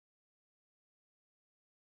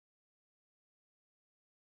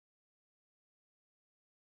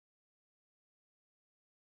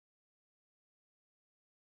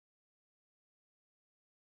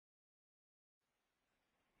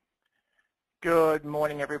Good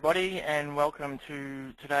morning, everybody, and welcome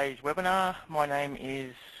to today's webinar. My name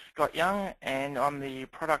is Scott Young, and I'm the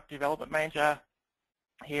Product Development Manager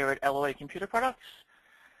here at LOE Computer Products.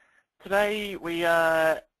 Today we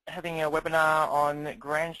are having a webinar on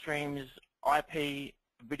Grandstream's IP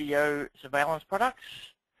video surveillance products.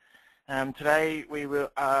 Today we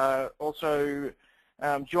are also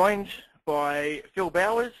joined by Phil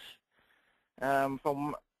Bowers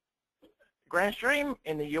from Grandstream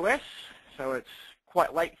in the US. So it's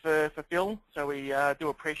quite late for Phil, so we do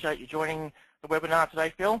appreciate you joining the webinar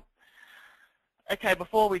today, Phil. Okay,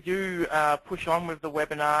 before we do push on with the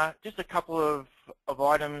webinar, just a couple of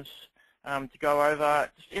items to go over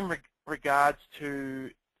just in regards to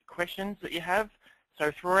questions that you have. So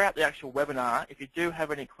throughout the actual webinar, if you do have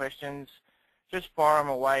any questions, just fire them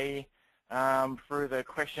away through the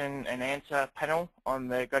question and answer panel on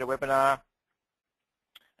the GoToWebinar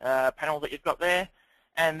panel that you've got there.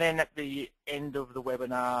 And then at the end of the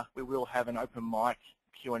webinar, we will have an open mic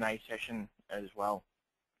Q&A session as well.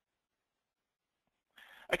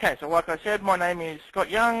 Okay, so like I said, my name is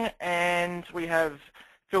Scott Young, and we have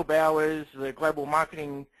Phil Bowers, the Global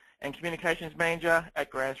Marketing and Communications Manager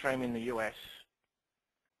at Grandstream in the US.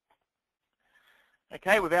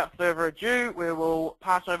 Okay, without further ado, we will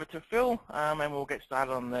pass over to Phil, and we'll get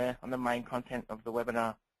started on the main content of the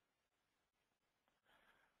webinar.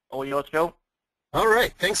 All yours, Phil. All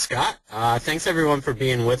right, thanks, Scott. Thanks, everyone, for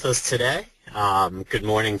being with us today. Good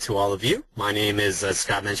morning to all of you. My name is, as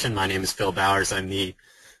Scott mentioned, my name is Phil Bowers. I'm the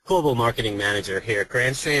Global Marketing Manager here at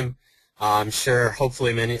Grandstream. I'm sure,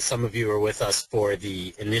 hopefully, some of you were with us for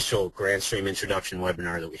the initial Grandstream introduction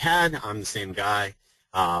webinar that we had. I'm the same guy.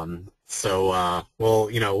 We'll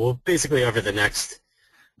basically over the next,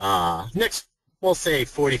 we'll say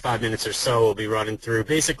 45 minutes or so, we'll be running through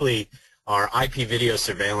basically our IP video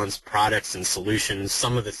surveillance products and solutions,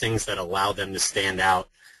 some of the things that allow them to stand out,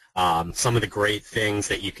 some of the great things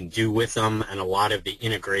that you can do with them, and a lot of the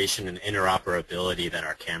integration and interoperability that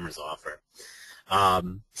our cameras offer.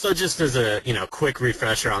 So just as a quick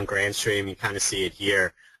refresher on Grandstream, you kind of see it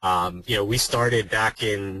here. We started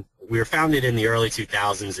we were founded in the early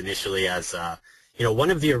 2000s initially as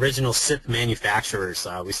one of the original SIP manufacturers.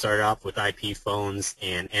 We started off with IP phones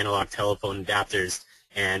and analog telephone adapters,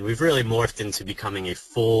 and we've really morphed into becoming a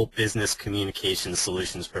full business communication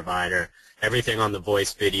solutions provider. Everything on the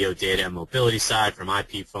voice, video, data, and mobility side, from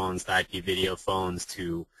IP phones to IP video phones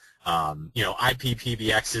to IP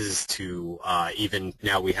PBXs to even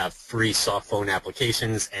now we have free soft phone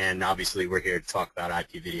applications, and obviously we're here to talk about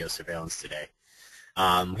IP video surveillance today.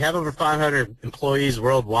 We have over 500 employees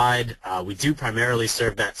worldwide. We do primarily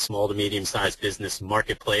serve that small to medium-sized business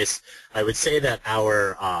marketplace. I would say that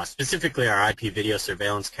specifically our IP video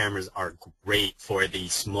surveillance cameras are great for the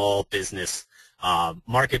small business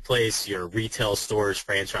marketplace, your retail stores,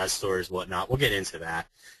 franchise stores, whatnot. We'll get into that.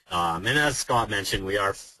 And as Scott mentioned, we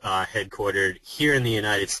are headquartered here in the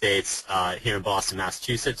United States, here in Boston,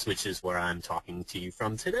 Massachusetts, which is where I'm talking to you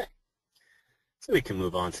from today. So we can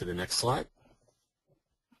move on to the next slide.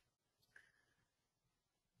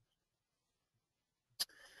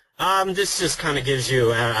 This just kind of gives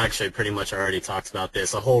you, actually pretty much already talked about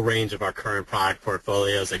this, a whole range of our current product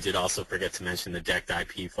portfolios. I did also forget to mention the decked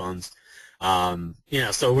IP phones.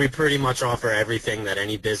 So we pretty much offer everything that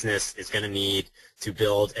any business is going to need to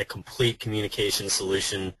build a complete communication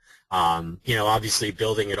solution. Obviously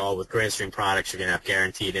building it all with Grandstream products, you're going to have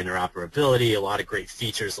guaranteed interoperability, a lot of great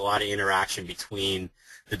features, a lot of interaction between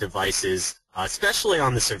the devices, especially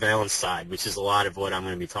on the surveillance side, which is a lot of what I'm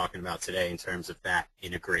going to be talking about today in terms of that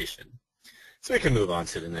integration. So we can move on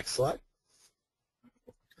to the next slide.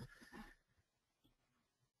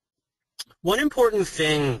 One important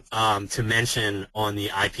thing to mention on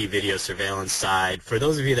the IP video surveillance side, for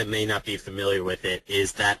those of you that may not be familiar with it,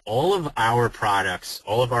 is that all of our products,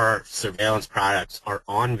 all of our surveillance products are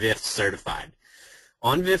ONVIF certified.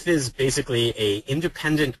 ONVIF is basically an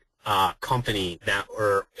independent company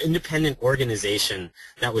or independent organization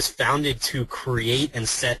that was founded to create and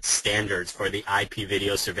set standards for the IP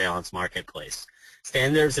video surveillance marketplace.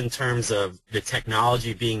 Standards in terms of the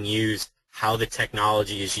technology being used, how the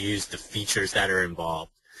technology is used, the features that are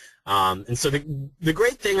involved. And so the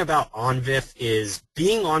great thing about ONVIF is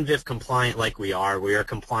being ONVIF compliant like we are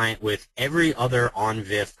compliant with every other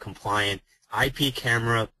ONVIF compliant IP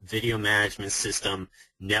camera video management system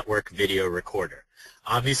network video recorder.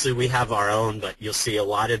 Obviously we have our own, but you'll see a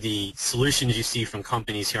lot of the solutions you see from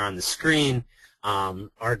companies here on the screen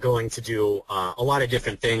are going to do a lot of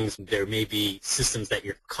different things. There may be systems that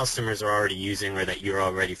your customers are already using or that you're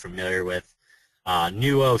already familiar with.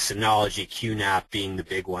 Nuo, Synology, QNAP being the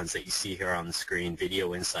big ones that you see here on the screen,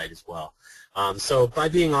 Video Insight as well. So by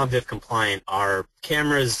being ONVIF compliant, our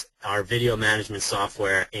cameras, our video management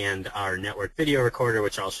software, and our network video recorder,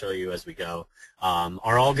 which I'll show you as we go,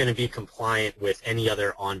 are all going to be compliant with any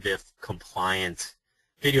other ONVIF compliant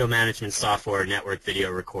video management software, network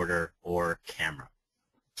video recorder, or camera.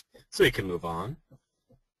 So we can move on.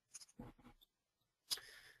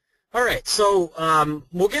 All right, so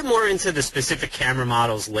we'll get more into the specific camera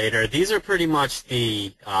models later. These are pretty much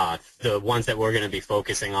the ones that we're going to be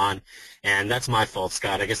focusing on, and that's my fault,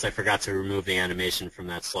 Scott. I guess I forgot to remove the animation from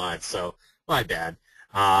that slide, so my bad.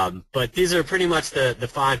 But these are pretty much the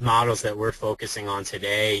 5 models that we're focusing on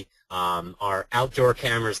today. Our outdoor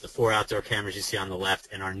cameras, the 4 outdoor cameras you see on the left,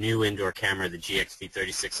 and our new indoor camera, the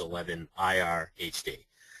GXV3611 IR HD.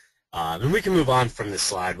 And we can move on from this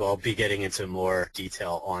slide. We'll be getting into more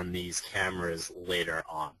detail on these cameras later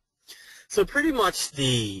on. So pretty much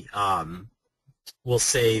the, we'll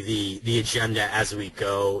say the agenda as we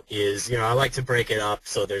go is, you know, I like to break it up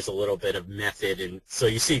so there's a little bit of method, and so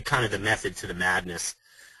you see kind of the method to the madness.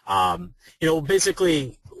 You know,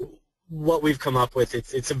 basically what we've come up with,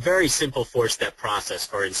 it's a very simple 4-step process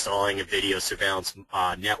for installing a video surveillance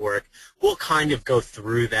network. We'll kind of go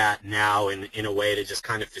through that now in a way to just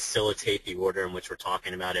kind of facilitate the order in which we're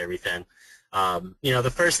talking about everything. You know,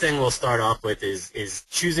 the first thing we'll start off with is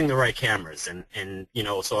choosing the right cameras, and you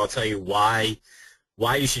know, so I'll tell you why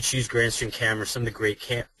you should choose Grandstream cameras, some of the great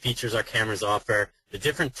features our cameras offer, the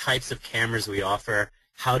different types of cameras we offer,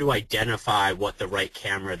 how to identify what the right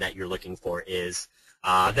camera that you're looking for is.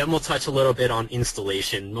 Then we'll touch a little bit on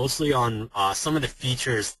installation, mostly on some of the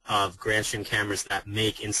features of Grandstream cameras that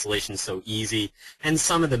make installation so easy, and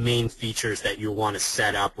some of the main features that you'll want to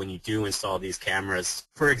set up when you do install these cameras,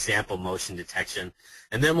 for example, motion detection.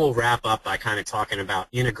 And then we'll wrap up by kind of talking about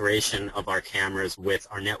integration of our cameras with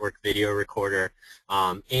our network video recorder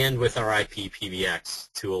and with our IP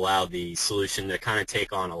PBX to allow the solution to kind of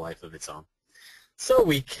take on a life of its own. So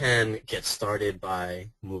we can get started by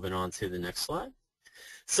moving on to the next slide.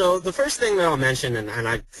 So the first thing that I'll mention, and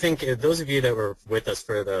I think those of you that were with us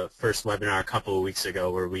for the first webinar a couple of weeks ago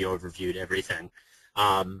where we overviewed everything,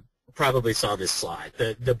 probably saw this slide.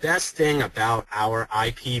 The best thing about our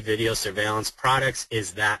IP video surveillance products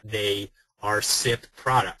is that they are SIP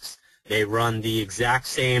products. They run the exact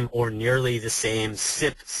same or nearly the same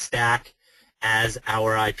SIP stack as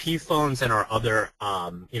our IP phones and our other,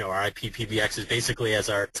 you know, our IP PBXs, basically as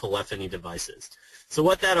our telephony devices. So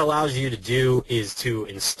what that allows you to do is to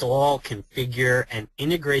install, configure, and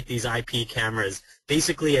integrate these IP cameras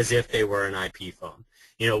basically as if they were an IP phone.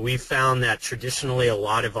 You know, we've found that traditionally a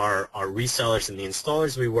lot of our resellers and the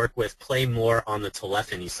installers we work with play more on the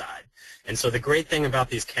telephony side. And so the great thing about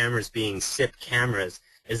these cameras being SIP cameras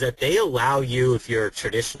is that they allow you, if you're a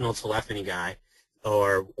traditional telephony guy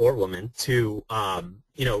or woman, to,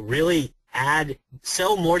 you know, really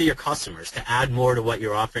sell more to your customers, to add more to what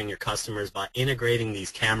you're offering your customers by integrating these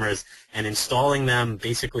cameras and installing them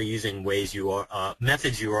basically using ways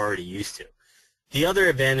methods you're already used to. The other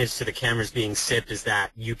advantage to the cameras being SIP is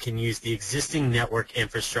that you can use the existing network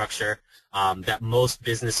infrastructure that most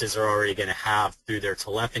businesses are already going to have through their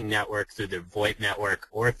telephony network, through their VoIP network,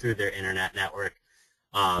 or through their internet network.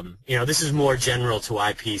 You know, this is more general to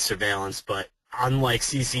IP surveillance, but unlike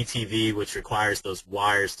CCTV, which requires those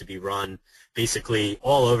wires to be run basically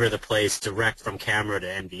all over the place, direct from camera to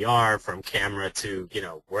NVR, from camera to, you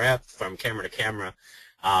know, wherever, from camera to camera,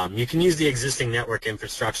 you can use the existing network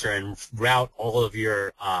infrastructure and route all of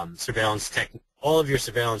your surveillance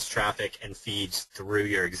traffic and feeds through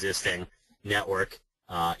your existing network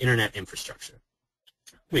internet infrastructure.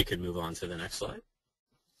 We can move on to the next slide.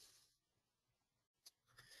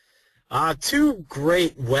 Two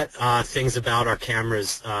great things about our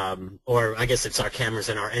cameras, or I guess it's our cameras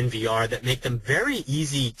and our NVR, that make them very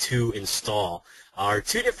easy to install are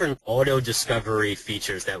 2 different auto discovery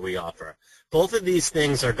features that we offer. Both of these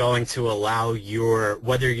things are going to allow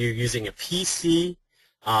whether you're using a PC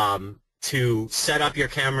to set up your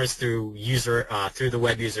cameras through the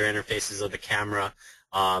web user interfaces of the camera,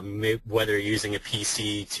 whether you're using a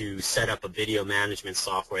PC to set up a video management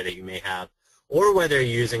software that you may have, or whether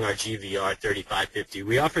you're using our GVR 3550,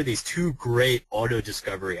 we offer these 2 great auto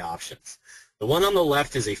discovery options. The one on the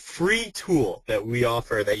left is a free tool that we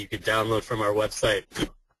offer that you can download from our website.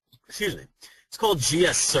 Excuse me. It's called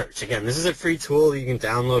GS Search. Again, this is a free tool that you can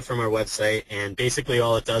download from our website, and basically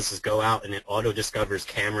all it does is go out and it auto discovers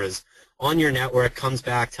cameras on your network, comes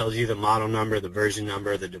back, tells you the model number, the version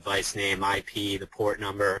number, the device name, IP, the port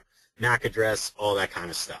number, MAC address, all that kind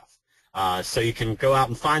of stuff. So you can go out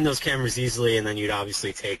and find those cameras easily, and then you'd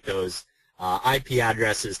obviously take those IP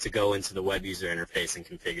addresses to go into the web user interface and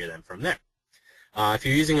configure them from there. If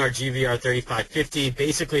you're using our GVR3550,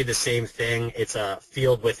 basically the same thing. It's a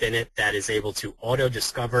field within it that is able to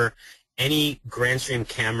auto-discover any Grandstream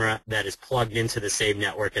camera that is plugged into the same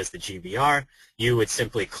network as the GVR. You would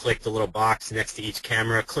simply click the little box next to each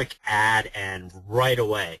camera, click Add, and right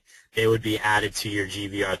away they would be added to your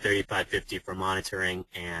GVR3550 for monitoring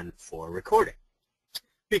and for recording.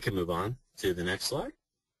 We can move on to the next slide.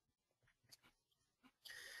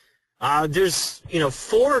 There's,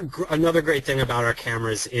 another great thing about our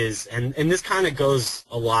cameras is, and this kind of goes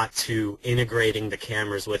a lot to integrating the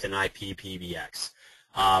cameras with an IP PBX.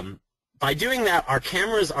 By doing that, our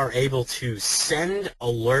cameras are able to send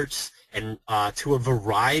alerts and to a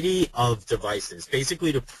variety of devices,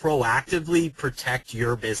 basically to proactively protect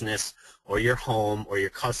your business or your home or your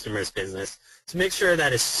customer's business, to make sure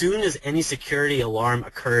that as soon as any security alarm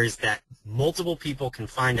occurs, that multiple people can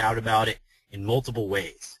find out about it in multiple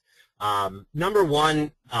ways. Number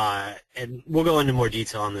one, and we'll go into more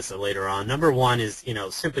detail on this later on. Number one is,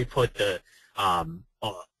 simply put,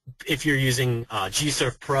 if you're using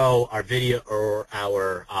G-Surf Pro, our video, or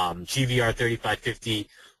our GVR 3550,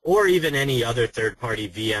 or even any other third-party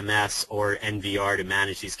VMS or NVR to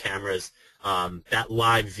manage these cameras, that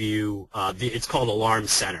live view, it's called Alarm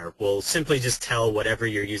Center, will simply just tell whatever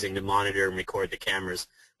you're using to monitor and record the cameras,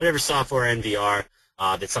 whatever software NVR,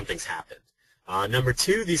 that something's happened. Number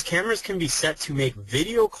two, these cameras can be set to make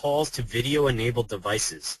video calls to video-enabled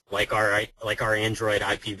devices, like our Android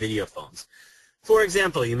IP video phones. For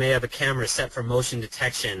example, you may have a camera set for motion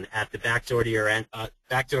detection at the back door to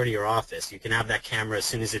your office. You can have that camera, as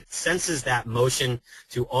soon as it senses that motion,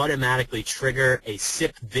 to automatically trigger a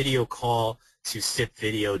SIP video call to SIP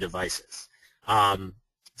video devices.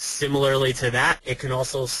 Similarly to that, it can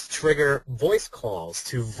also trigger voice calls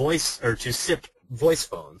to SIP voice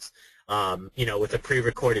phones. With a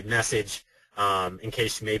pre-recorded message, in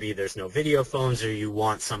case maybe there's no video phones or you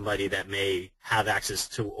want somebody that may have access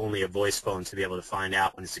to only a voice phone to be able to find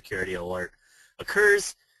out when a security alert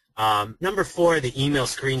occurs. Number four, the email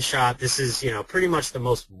screenshot. This is, pretty much the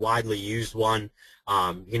most widely used one.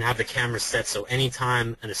 You can have the camera set so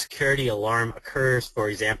anytime a security alarm occurs, for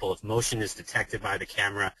example, if motion is detected by the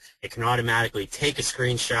camera, it can automatically take a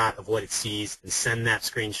screenshot of what it sees and send that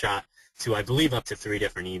screenshot to, I believe, up to 3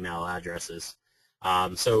 different email addresses.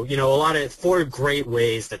 So, 4 great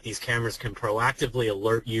ways that these cameras can proactively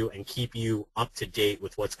alert you and keep you up to date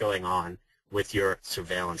with what's going on with your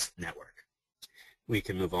surveillance network. We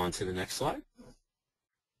can move on to the next slide.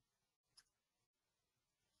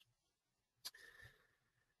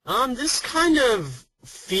 This kind of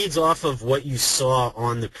feeds off of what you saw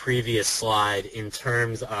on the previous slide in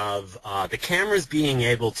terms of the cameras being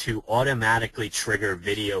able to automatically trigger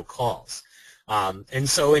video calls. And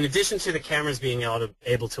so in addition to the cameras being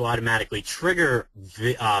able to automatically trigger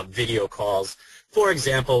video calls, for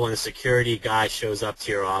example, when a security guy shows up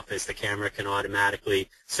to your office, the camera can automatically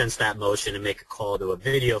sense that motion and make a call to a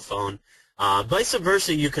video phone. Vice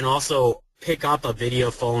versa, you can also pick up a video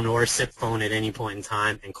phone or a SIP phone at any point in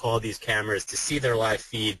time and call these cameras to see their live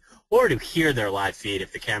feed or to hear their live feed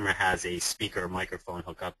if the camera has a speaker or microphone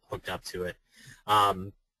hooked up to it.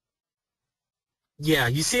 Yeah,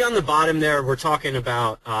 you see on the bottom there, we're talking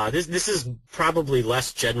about, this is probably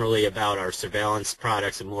less generally about our surveillance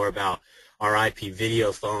products and more about our IP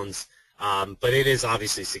video phones, but it is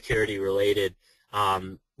obviously security related.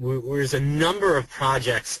 There's a number of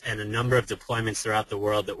projects and a number of deployments throughout the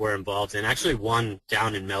world that we're involved in, actually one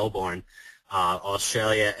down in Melbourne,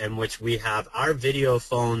 Australia, in which we have our video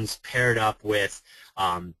phones paired up with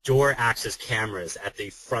door access cameras at the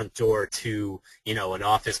front door to, an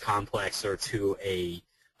office complex or to a,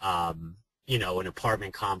 an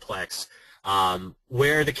apartment complex,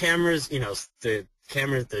 where the cameras, the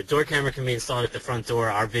door camera can be installed at the front door,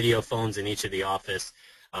 our video phones in each of the office,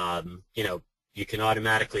 you can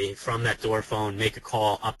automatically, from that door phone, make a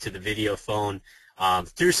call up to the video phone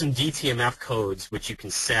through some DTMF codes, which you can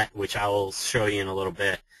set, which I will show you in a little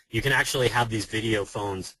bit. You can actually have these video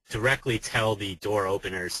phones directly tell the door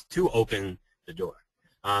openers to open the door.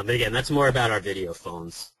 But again, that's more about our video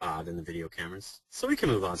phones than the video cameras. So we can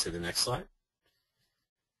move on to the next slide.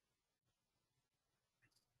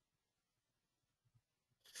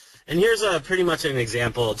 And here's pretty much an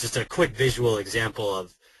example, just a quick visual example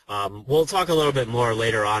of, we'll talk a little bit more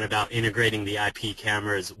later on about integrating the IP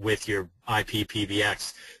cameras with your IP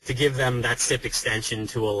PBX to give them that SIP extension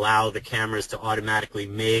to allow the cameras to automatically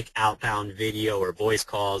make outbound video or voice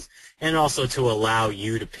calls, and also to allow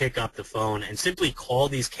you to pick up the phone and simply call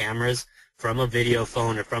these cameras from a video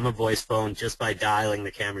phone or from a voice phone just by dialing the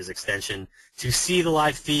camera's extension to see the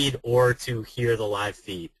live feed or to hear the live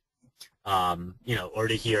feed. Or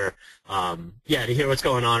to hear, to hear what's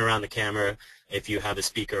going on around the camera if you have a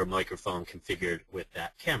speaker or microphone configured with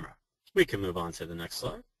that camera. We can move on to the next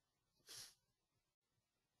slide.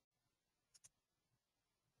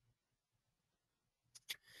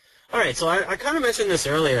 All right, so I kind of mentioned this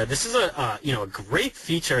earlier. This is a great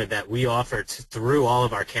feature that we offer through all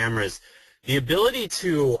of our cameras. The ability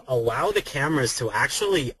to allow the cameras to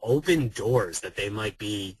actually open doors that they might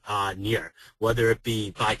be near, whether it be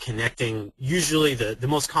by connecting, usually the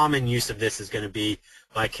most common use of this is going to be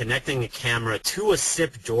by connecting a camera to a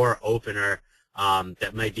SIP door opener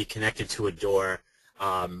that might be connected to a door,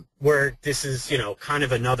 where this is, kind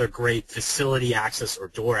of another great facility access or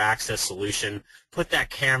door access solution. Put that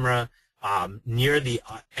camera near the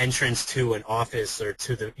entrance to an office or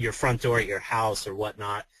to your front door at your house or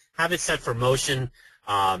whatnot. Have it set for motion.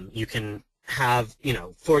 You can have,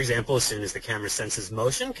 for example, as soon as the camera senses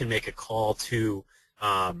motion, can make a call to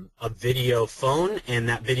a video phone, and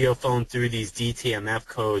that video phone through these DTMF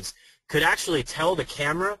codes could actually tell the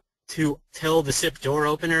camera to tell the SIP door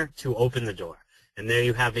opener to open the door. And there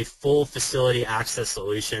you have a full facility access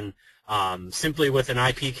solution simply with an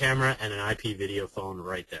IP camera and an IP video phone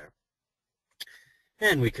right there.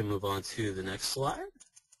 And we can move on to the next slide.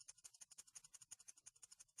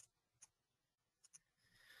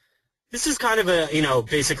 This is kind of a,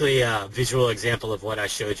 basically a visual example of what I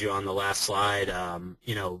showed you on the last slide,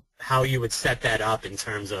 how you would set that up in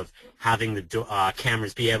terms of having the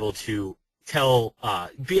cameras be able to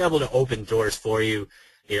open doors for you.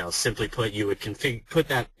 Simply put, you would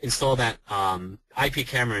install that IP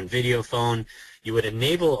camera and video phone. You would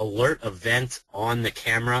enable alert event on the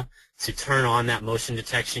camera to turn on that motion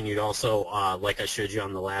detection. You'd also, like I showed you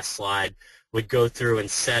on the last slide, would go through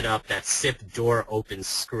and set up that SIP door open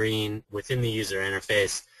screen within the user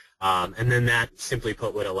interface, and then that, simply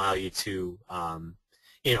put, would allow you to,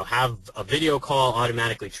 have a video call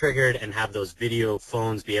automatically triggered and have those video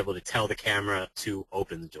phones be able to tell the camera to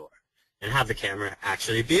open the door and have the camera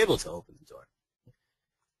actually be able to open the door.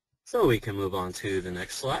 So we can move on to the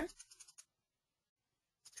next slide.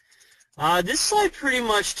 This slide pretty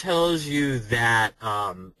much tells you that,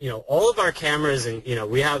 all of our cameras, and,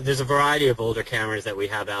 there's a variety of older cameras that we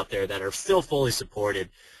have out there that are still fully supported.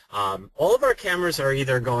 All of our cameras are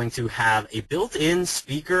either going to have a built-in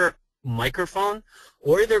speaker microphone,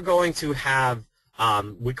 or they're going to have,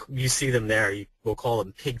 you see them there, we'll call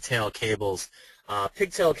them pigtail cables.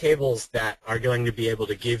 Pigtail cables that are going to be able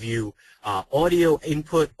to give you audio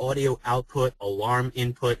input, audio output, alarm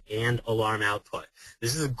input, and alarm output.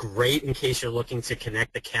 This is great in case you're looking to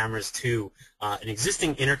connect the cameras to an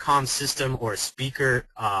existing intercom system or a speaker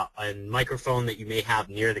and microphone that you may have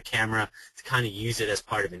near the camera to kind of use it as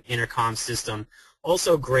part of an intercom system.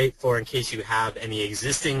 Also great for in case you have any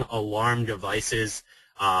existing alarm devices,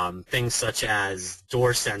 things such as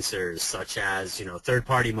door sensors, such as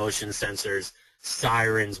third-party motion sensors,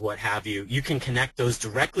 sirens, what have you. You can connect those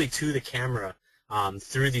directly to the camera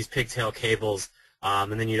through these pigtail cables,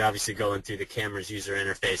 and then you'd obviously go in through the camera's user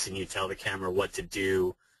interface and you tell the camera what to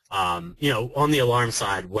do, on the alarm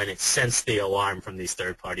side when it sensed the alarm from these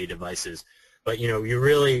third-party devices. But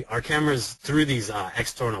our cameras through these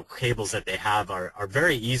external cables that they have are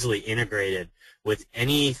very easily integrated with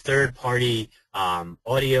any third-party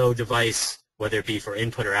audio device, whether it be for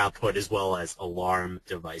input or output, as well as alarm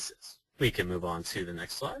devices. We can move on to the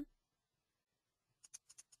next slide.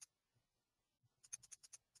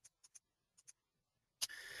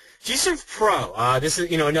 G-Surf Pro. This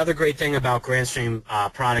is another great thing about Grandstream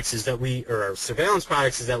products is that or surveillance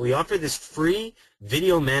products is that we offer this free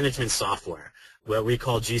video management software, what we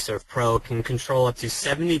call G-Surf Pro. It can control up to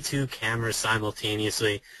 72 cameras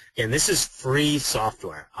simultaneously. Again, this is free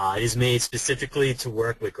software. It is made specifically to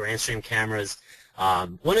work with Grandstream cameras.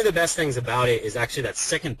 One of the best things about it is actually that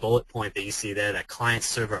second bullet point that you see there, that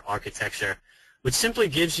client-server architecture, which simply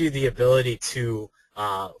gives you the ability to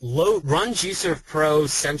run G-Surf Pro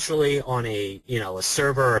centrally on a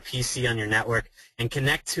server or a PC on your network and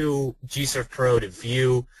connect to G-Surf Pro to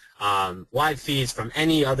view live feeds from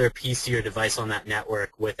any other PC or device on that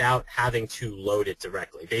network without having to load it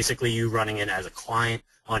directly. Basically, you running it as a client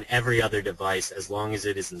on every other device as long as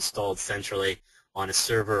it is installed centrally on a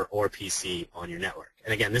server or PC on your network.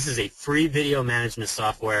 And again, this is a free video management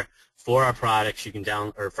software for our products. You can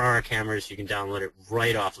for our cameras. You can download it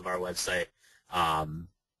right off of our website, and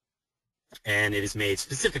it is made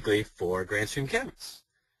specifically for Grandstream cameras.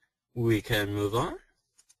 We can move on.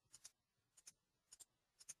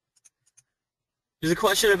 There's a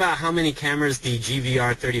question about how many cameras the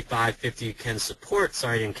GVR3550 can support.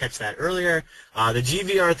 Sorry, I didn't catch that earlier. The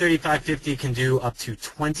GVR3550 can do up to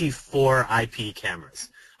 24 IP cameras.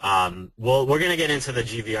 We're going to get into the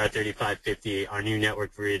GVR3550, our new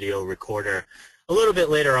network video recorder, a little bit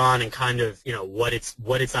later on, and kind of what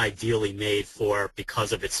it's ideally made for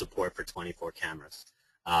because of its support for 24 cameras.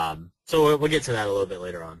 So we'll get to that a little bit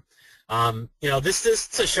later on. This is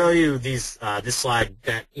to show you this slide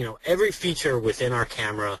that every feature within our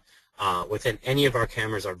camera, within any of our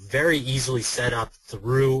cameras, are very easily set up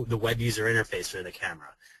through the web user interface for the camera,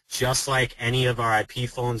 just like any of our IP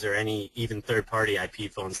phones or any even third-party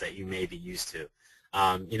IP phones that you may be used to.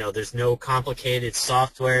 There's no complicated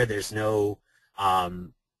software. There's no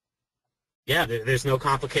there's no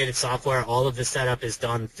complicated software. All of the setup is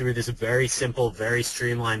done through this very simple, very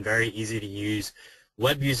streamlined, very easy to use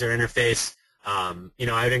web user interface. I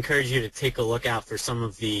would encourage you to take a look out for some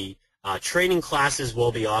of the training classes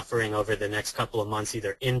we'll be offering over the next couple of months,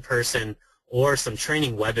 either in person or some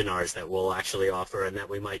training webinars that we'll actually offer and that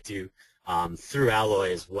we might do through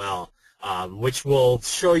Alloy as well, which will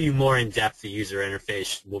show you more in depth the user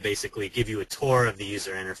interface. We'll basically give you a tour of the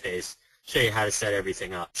user interface, show you how to set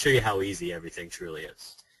everything up, show you how easy everything truly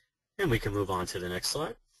is. And we can move on to the next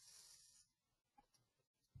slide.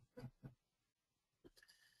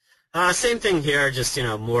 Same thing here, just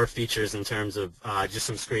more features in terms of just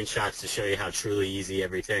some screenshots to show you how truly easy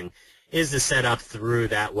everything is to set up through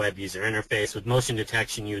that web user interface. With motion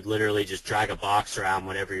detection, you'd literally just drag a box around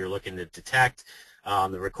whatever you're looking to detect.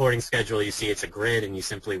 The recording schedule, you see it's a grid, and you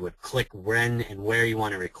simply would click when and where you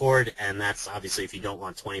want to record, and that's obviously if you don't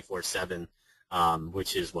want 24/7,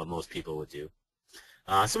 which is what most people would do.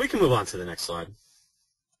 So we can move on to the next slide.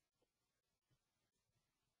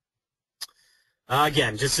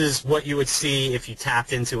 Again, this is what you would see if you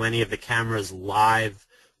tapped into any of the camera's live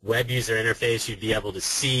web user interface. You'd be able to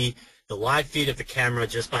see the live feed of the camera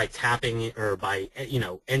just by tapping or by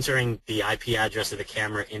entering the IP address of the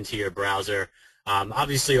camera into your browser.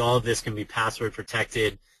 Obviously, all of this can be password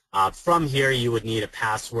protected. From here, you would need a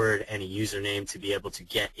password and a username to be able to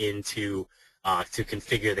get into to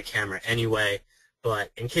configure the camera anyway.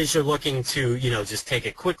 But in case you're looking to, just take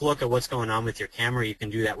a quick look at what's going on with your camera, you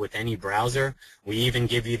can do that with any browser. We even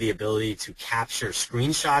give you the ability to capture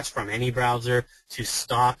screenshots from any browser, to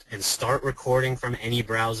stop and start recording from any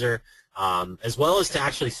browser, as well as to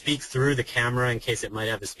actually speak through the camera in case it might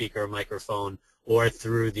have a speaker or microphone, or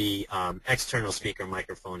through the external speaker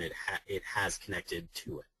microphone it has connected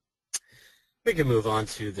to it. We can move on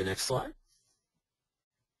to the next slide.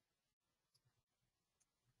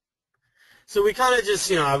 So we kind of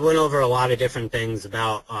just, I went over a lot of different things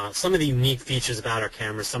about some of the unique features about our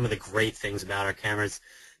cameras, some of the great things about our cameras.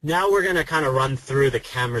 Now we're going to kind of run through the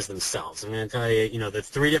cameras themselves. I'm going to tell you, the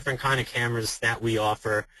three different kind of cameras that we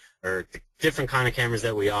offer, or the different kind of cameras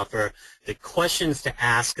that we offer, the questions to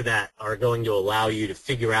ask that are going to allow you to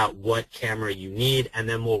figure out what camera you need, and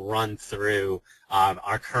then we'll run through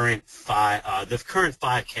our current the current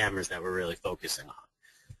 5 cameras that we're really focusing on.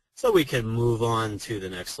 So we can move on to the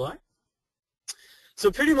next slide. So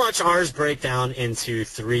pretty much ours break down into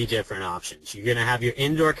 3 different options. You're going to have your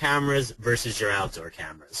indoor cameras versus your outdoor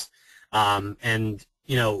cameras. And,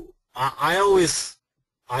 I always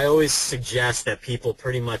suggest that people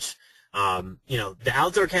pretty much, the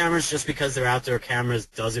outdoor cameras, just because they're outdoor cameras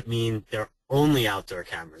doesn't mean they're only outdoor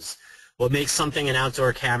cameras. What makes something an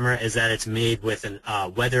outdoor camera is that it's made with a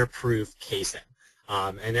weatherproof casing.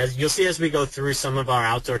 And as you'll see as we go through, some of our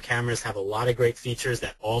outdoor cameras have a lot of great features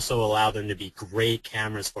that also allow them to be great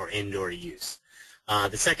cameras for indoor use.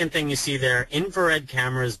 The second thing you see there, infrared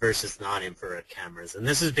cameras versus non-infrared cameras. And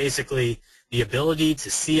this is basically the ability to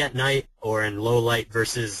see at night or in low light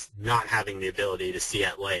versus not having the ability to see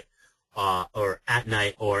at light or at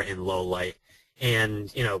night or in low light.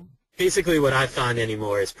 And, basically what I found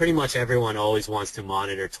anymore is pretty much everyone always wants to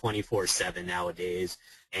monitor 24/7 nowadays.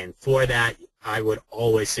 And for that, I would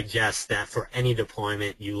always suggest that for any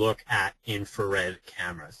deployment, you look at infrared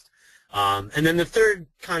cameras. And then the third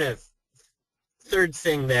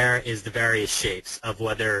thing there is the various shapes of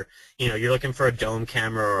whether, you're looking for a dome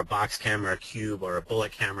camera or a box camera, a cube, or a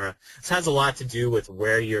bullet camera. This has a lot to do with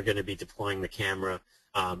where you're going to be deploying the camera.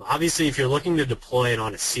 Obviously, if you're looking to deploy it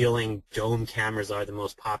on a ceiling, dome cameras are the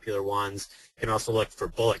most popular ones. You can also look for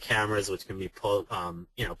bullet cameras, which can be put on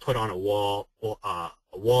a wall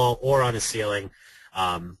or on a ceiling.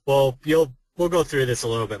 We'll go through this a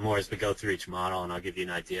little bit more as we go through each model, and I'll give you an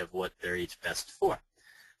idea of what they're each best for.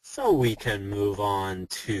 So we can move on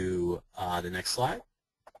to the next slide.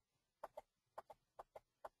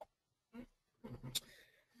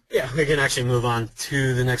 Yeah, we can actually move on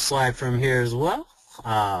to the next slide from here as well.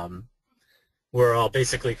 where I'll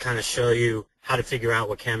basically kind of show you how to figure out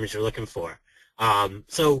what cameras you're looking for.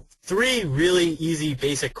 So 3 really easy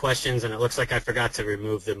basic questions, and it looks like I forgot to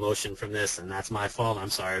remove the motion from this, and that's my fault. I'm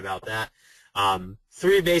sorry about that.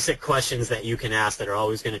 3 basic questions that you can ask that are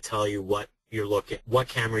always going to tell you what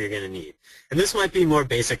camera you're going to need. And this might be more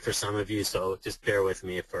basic for some of you, so just bear with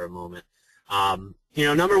me for a moment.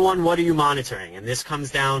 Number 1, what are you monitoring? And this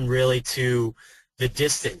comes down really to the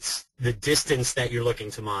distance that you're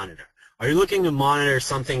looking to monitor. Are you looking to monitor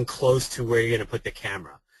something close to where you're going to put the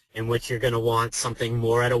camera, in which you're going to want something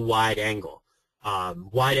more at a wide angle?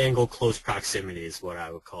 Wide angle close proximity is what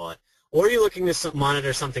I would call it. Or are you looking to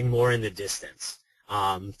monitor something more in the distance?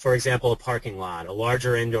 For example, a parking lot, a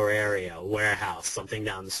larger indoor area, a warehouse, something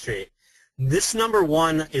down the street. This number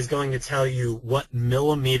 1 is going to tell you what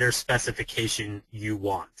millimeter specification you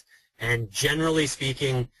want. And generally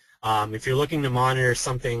speaking, if you're looking to monitor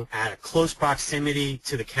something at a close proximity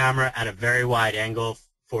to the camera at a very wide angle,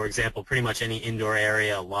 for example, pretty much any indoor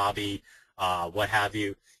area, lobby, what have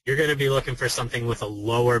you, you're going to be looking for something with a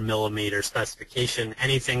lower millimeter specification,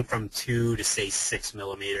 anything from 2 to, say, 6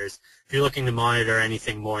 millimeters. If you're looking to monitor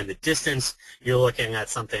anything more in the distance, you're looking at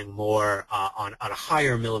something more on a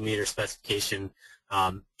higher millimeter specification,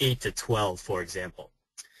 8 to 12, for example.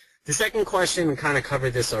 The second question, we kind of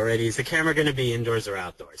covered this already, is the camera going to be indoors or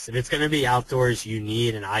outdoors? If it's going to be outdoors, you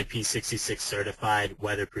need an IP66 certified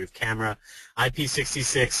weatherproof camera.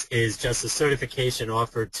 IP66 is just a certification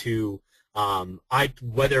offered to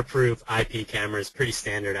weatherproof IP cameras, pretty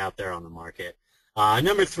standard out there on the market.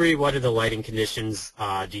 Number 3, what are the lighting conditions?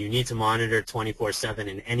 Do you need to monitor 24/7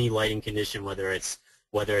 in any lighting condition, whether it's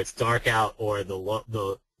dark out or the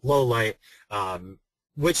low light,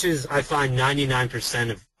 which is, I find,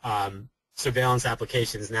 99% of surveillance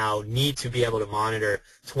applications now need to be able to monitor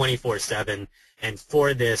 24/7, and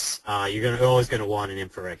for this, you're always going to want an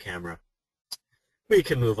infrared camera. We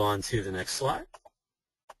can move on to the next slide.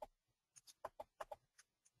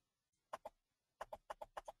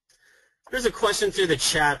 There's a question through the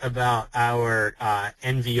chat about our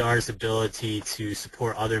NVR's ability to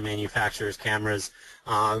support other manufacturers' cameras.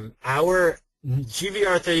 Our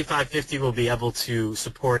GVR 3550 will be able to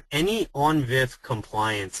support any ONVIF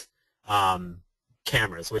compliant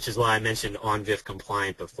cameras, which is why I mentioned ONVIF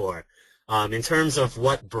compliant before. In terms of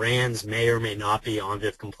what brands may or may not be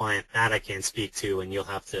ONVIF compliant, that I can't speak to, and you'll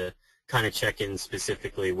have to kind of check in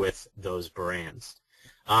specifically with those brands.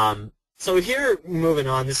 So here, moving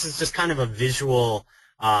on, this is just kind of a visual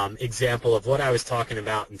example of what I was talking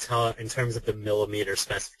about in terms of the millimeter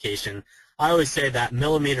specification. I always say that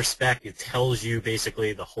millimeter spec, it tells you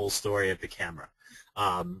basically the whole story of the camera,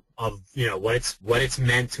 of what it's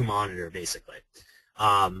meant to monitor, basically.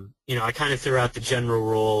 I kind of threw out the general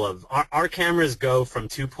rule of our cameras go from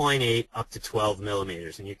 2.8 up to 12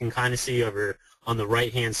 millimeters, and you can kind of see over on the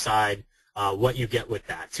right-hand side what you get with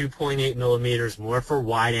that. 2.8 millimeters, more for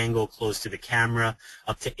wide angle close to the camera,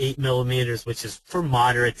 up to 8 millimeters, which is for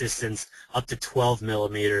moderate distance, up to 12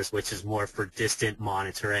 millimeters, which is more for distant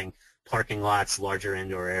monitoring, parking lots, larger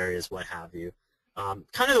indoor areas, what have you.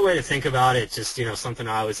 Kind of the way to think about it, just something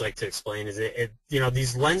I always like to explain is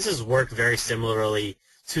these lenses work very similarly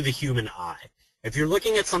to the human eye. If you're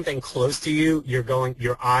looking at something close to you,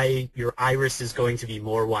 your iris is going to be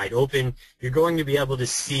more wide open. You're going to be able to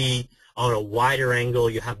see on a wider angle.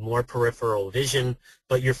 You have more peripheral vision,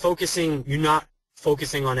 but you're not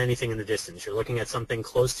focusing on anything in the distance. You're looking at something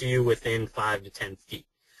close to you within 5 to 10 feet.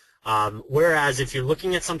 Whereas if you're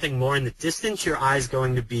looking at something more in the distance, you're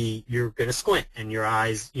going to squint, and your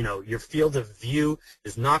eyes, your field of view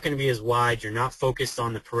is not going to be as wide. You're not focused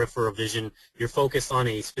on the peripheral vision. You're focused on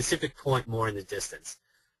a specific point more in the distance.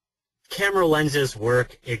 Camera lenses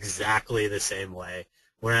work exactly the same way.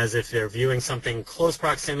 Whereas if they're viewing something close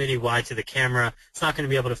proximity, wide to the camera, it's not going to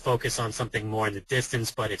be able to focus on something more in the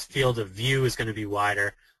distance, but its field of view is going to be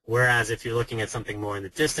wider. Whereas if you're looking at something more in the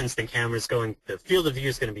distance, the field of view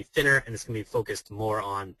is going to be thinner, and it's going to be focused more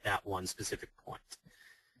on that one specific point.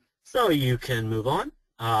 So you can move on.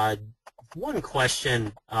 One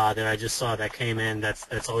question that I just saw that came in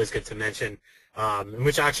that's always good to mention,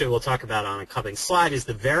 which actually we'll talk about on a coming slide, is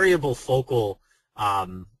the variable focal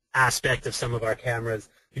aspect of some of our cameras.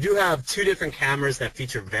 We do have 2 different cameras that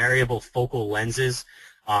feature variable focal lenses.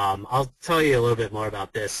 I'll tell you a little bit more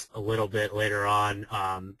about this a little bit later on.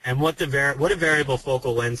 And what a variable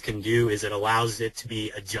focal lens can do is it allows it to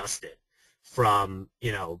be adjusted from,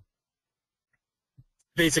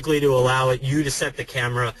 basically to allow you to set the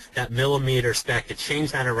camera, that millimeter spec, to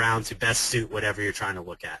change that around to best suit whatever you're trying to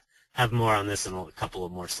look at. Have more on this in a couple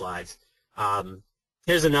of more slides.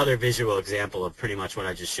 here's another visual example of pretty much what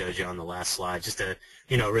I just showed you on the last slide, just to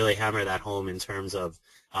really hammer that home in terms of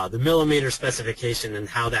the millimeter specification and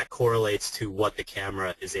how that correlates to what the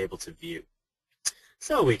camera is able to view.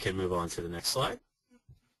 So we can move on to the next slide.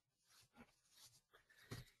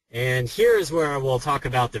 And here is where we'll talk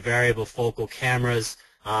about the variable focal cameras.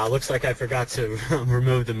 Looks like I forgot to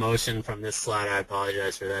remove the motion from this slide. I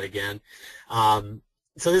apologize for that again.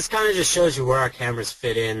 So this kind of just shows you where our cameras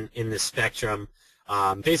fit in the spectrum.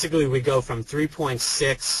 Basically, we go from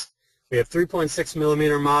 3.6. We have 3.6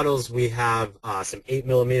 millimeter models. We have some 8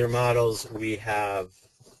 millimeter models. We have,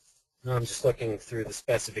 I'm just looking through the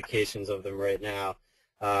specifications of them right now.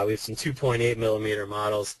 We have some 2.8 millimeter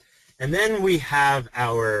models. And then we have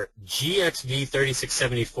our GXV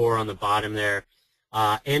 3674 on the bottom there,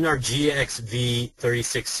 and our GXV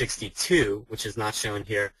 3662, which is not shown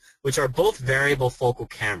here, which are both variable focal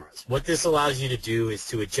cameras. What this allows you to do is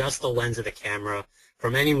to adjust the lens of the camera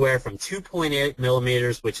from anywhere from 2.8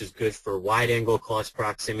 millimeters, which is good for wide-angle close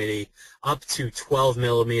proximity, up to 12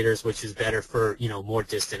 millimeters, which is better for more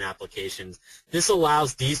distant applications. This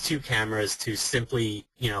allows these two cameras to simply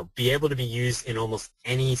be able to be used in almost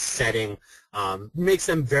any setting. Makes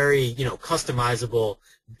them very customizable,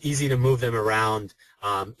 easy to move them around,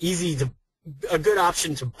 a good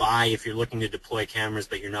option to buy if you're looking to deploy cameras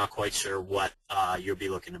but you're not quite sure what you'll be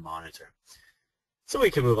looking to monitor. So we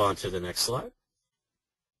can move on to the next slide.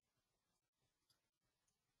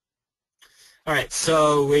 All right,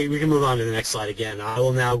 so we can move on to the next slide again. I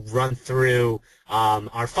will now run through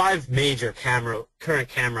our 5 major current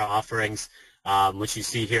camera offerings, which you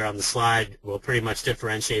see here on the slide. We'll pretty much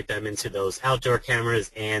differentiate them into those outdoor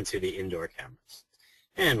cameras and to the indoor cameras.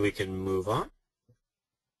 And we can move on.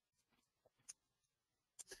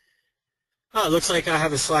 It looks like I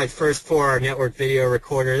have a slide first for our network video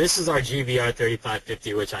recorder. This is our GVR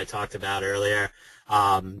 3550, which I talked about earlier.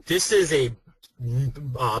 This is a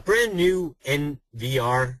brand new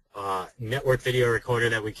NVR network video recorder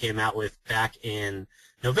that we came out with back in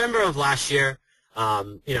November of last year.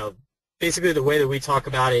 Basically the way that we talk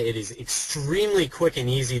about it, it is extremely quick and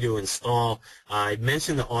easy to install. I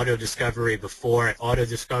mentioned the auto discovery before. It auto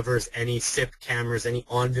discovers any SIP cameras, any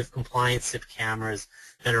ONVIF compliant SIP cameras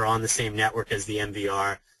that are on the same network as the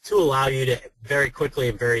NVR to allow you to very quickly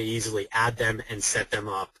and very easily add them and set them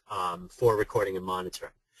up for recording and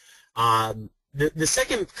monitoring. The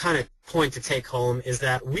second kind of point to take home is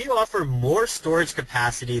that we offer more storage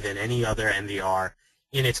capacity than any other NVR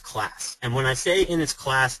in its class. And when I say in its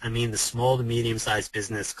class, I mean the small to medium-sized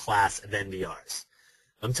business class of NVRs.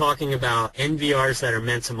 I'm talking about NVRs that are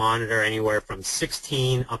meant to monitor anywhere from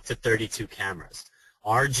 16 up to 32 cameras.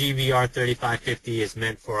 Our GVR 3550 is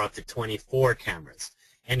meant for up to 24 cameras,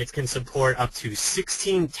 and it can support up to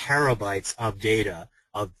 16 terabytes of data,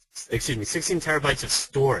 16 terabytes of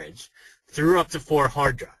storage through up to 4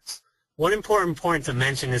 hard drives. One important point to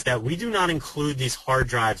mention is that we do not include these hard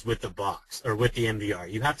drives with the box or with the NVR.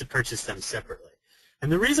 You have to purchase them separately. And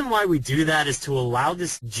the reason why we do that is to allow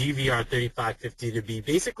this GVR 3550 to be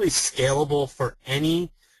basically scalable for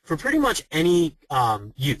pretty much any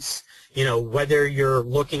use. Whether you're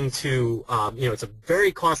looking to, it's a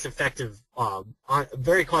very cost-effective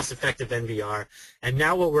NVR, and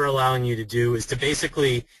now what we're allowing you to do is to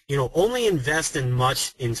basically, only invest in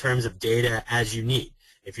much in terms of data as you need.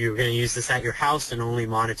 If you're going to use this at your house and only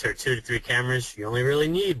monitor 2 to 3 cameras, you only really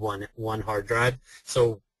need one hard drive,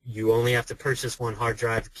 so you only have to purchase 1 hard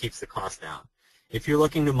drive. It keeps the cost down. If you're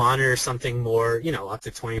looking to monitor something more, up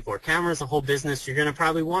to 24 cameras, the whole business, you're going to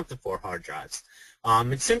probably want the 4 hard drives.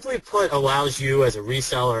 It simply put allows you as a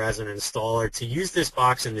reseller, as an installer, to use this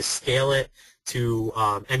box and to scale it to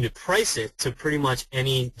and to price it to pretty much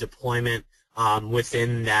any deployment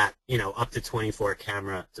within that, up to 24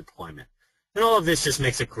 camera deployment. And all of this just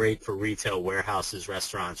makes it great for retail, warehouses,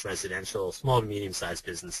 restaurants, residential, small to medium-sized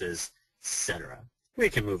businesses, etc. We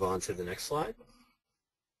can move on to the next slide.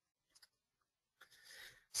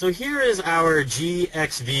 So here is our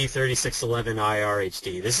GXV 3611 IR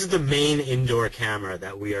HD. This is the main indoor camera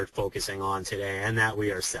that we are focusing on today and that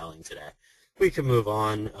we are selling today. We can move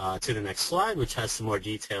on to the next slide, which has some more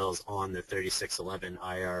details on the 3611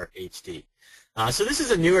 IR HD. So this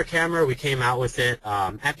is a newer camera. We came out with it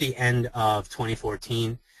at the end of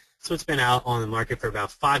 2014. So it's been out on the market for about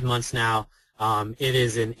 5 months now. It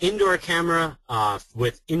is an indoor camera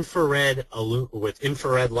with infrared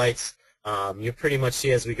lights. You pretty much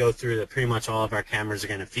see as we go through that pretty much all of our cameras are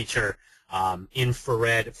going to feature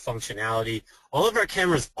infrared functionality. All of our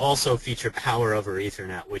cameras also feature power over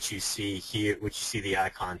Ethernet, which you see here, which you see the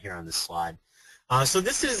icon here on the slide. So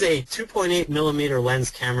this is a 2.8 millimeter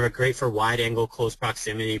lens camera, great for wide angle, close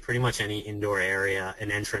proximity, pretty much any indoor area,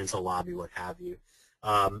 an entrance, a lobby, what have you.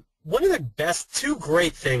 One of the two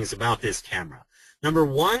great things about this camera. Number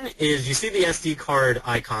one is you see the SD card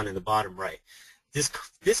icon in the bottom right. This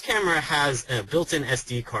camera has a built-in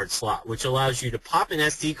SD card slot, which allows you to pop an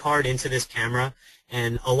SD card into this camera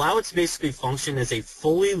and allow it to basically function as a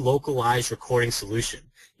fully localized recording solution.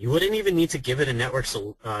 You wouldn't even need to give it a network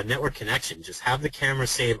connection. Just have the camera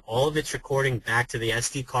save all of its recording back to the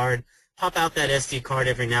SD card, pop out that SD card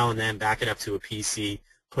every now and then, back it up to a PC,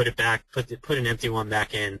 put it back, put an empty one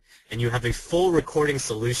back in, and you have a full recording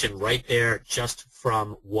solution right there just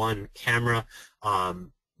from one camera.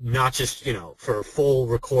 Not just, for full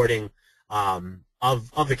recording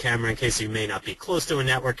of the camera in case you may not be close to a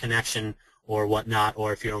network connection or whatnot,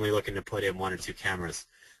 or if you're only looking to put in one or two cameras.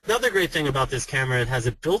 Another great thing about this camera, it has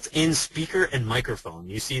a built-in speaker and microphone.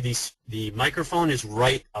 You see the microphone is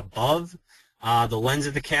right above the lens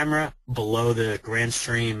of the camera, below the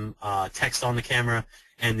Grandstream text on the camera,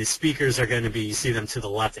 and the speakers are going to be, you see them to the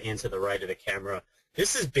left and to the right of the camera.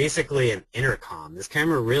 This is basically an intercom. This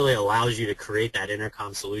camera really allows you to create that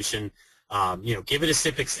intercom solution. Give it a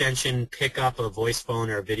SIP extension, pick up a voice phone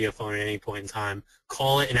or a video phone at any point in time,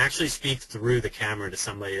 call it, and actually speak through the camera to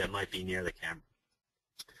somebody that might be near the camera.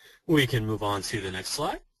 We can move on to the next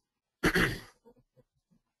slide.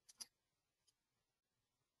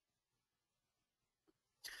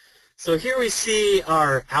 So here we see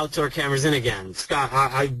our outdoor cameras, and again, Scott,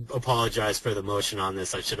 I apologize for the motion on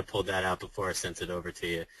this. I should have pulled that out before I sent it over to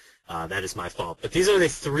you. That is my fault. But these are the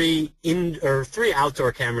three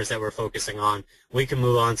outdoor cameras that we're focusing on. We can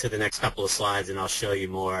move on to the next couple of slides, and I'll show you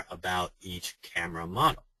more about each camera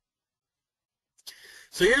model.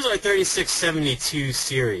 So here's our 3672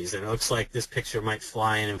 series, and it looks like this picture might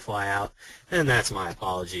fly in and fly out, and that's my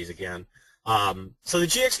apologies again. So the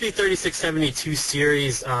GXP 3672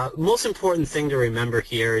 series, most important thing to remember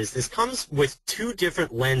here is this comes with two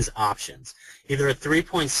different lens options. Either a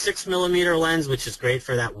 3.6 millimeter lens, which is great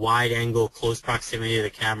for that wide angle, close proximity to the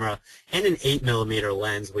camera, and an 8 millimeter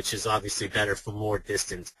lens, which is obviously better for more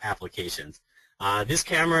distant applications. This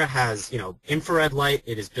camera has, infrared light.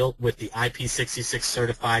 It is built with the IP66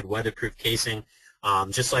 certified weatherproof casing.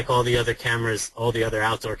 Just like all the other cameras, all the other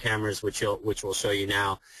outdoor cameras, which we'll show you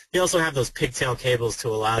now. They also have those pigtail cables to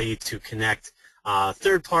allow you to connect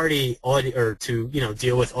third-party audio, or to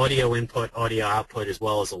deal with audio input, audio output, as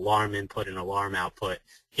well as alarm input and alarm output,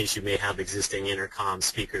 in case you may have existing intercom,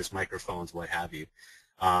 speakers, microphones, what have you.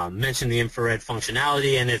 Mentioned the infrared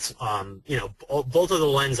functionality, and it's both of the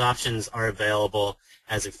lens options are available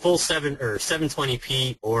as a full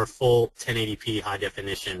 720p or full 1080p high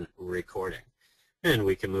definition recording. And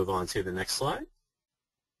we can move on to the next slide.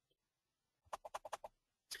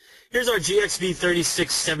 Here's our GXV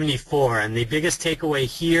 3674, and the biggest takeaway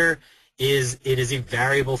here is it is a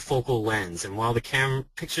variable focal lens. And while the camera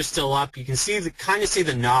picture's still up, you can kind of see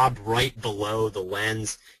the knob right below the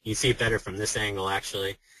lens. You can see it better from this angle,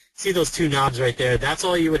 actually. See those two knobs right there? That's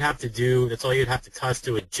all you would have to do. That's all you'd have to touch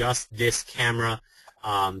to adjust this camera,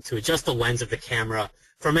 to adjust the lens of the camera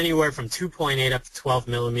from anywhere from 2.8 up to 12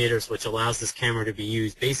 millimeters, which allows this camera to be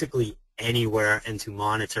used basically anywhere and to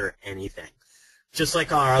monitor anything. Just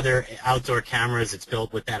like our other outdoor cameras, it's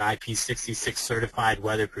built with that IP66 certified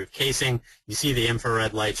weatherproof casing. You see the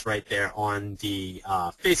infrared lights right there on the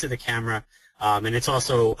face of the camera, and it's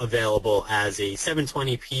also available as a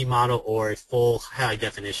 720p model or a full high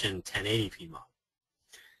definition 1080p model.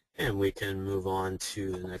 And we can move on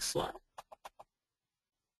to the next slide.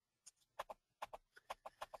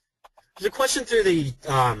 There's a question through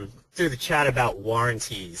the chat about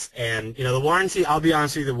warranties, and the warranty. I'll be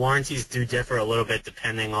honest with you, the warranties do differ a little bit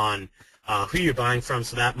depending on who you're buying from.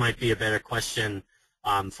 So that might be a better question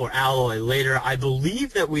for Alloy later. I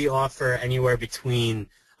believe that we offer anywhere between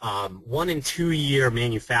 1 and 2 year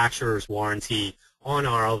manufacturer's warranty on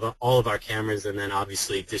all of our cameras, and then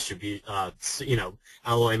obviously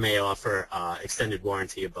Alloy may offer extended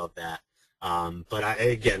warranty above that. But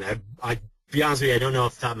I be honest with you, I don't know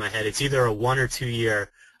off the top of my head. It's either a 1 or 2 year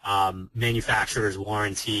manufacturer's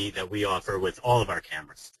warranty that we offer with all of our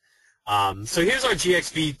cameras. So here's our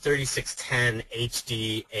GXV 3610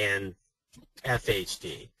 HD and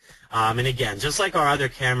FHD. And again, just like our other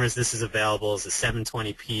cameras, this is available as a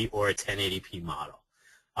 720p or a 1080p model.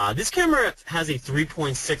 This camera has a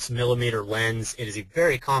 3.6 millimeter lens. It is a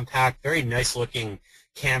very compact, very nice looking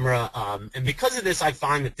camera. And because of this, I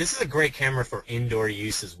find that this is a great camera for indoor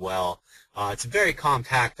use as well. It's a very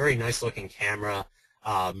compact, very nice looking camera.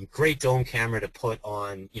 Great dome camera to put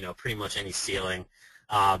on, pretty much any ceiling.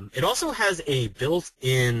 It also has a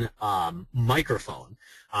built-in microphone,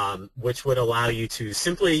 which would allow you to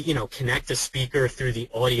simply, connect a speaker through the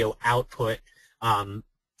audio output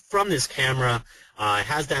from this camera. It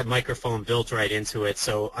has that microphone built right into it,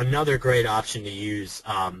 so another great option to use,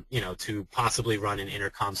 to possibly run an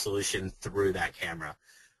intercom solution through that camera.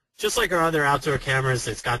 Just like our other outdoor cameras,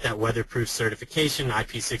 it's got that weatherproof certification,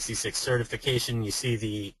 IP66 certification. You see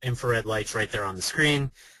the infrared lights right there on the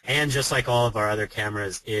screen. And just like all of our other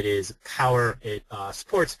cameras, it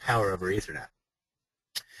supports power over Ethernet.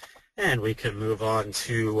 And we can move on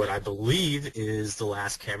to what I believe is the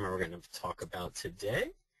last camera we're going to talk about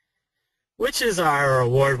today, which is our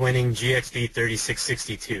award-winning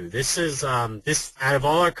GXV3662. This is, out of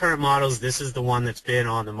all our current models, this is the one that's been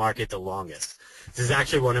on the market the longest. This is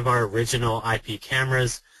actually one of our original IP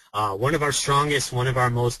cameras, one of our strongest, one of our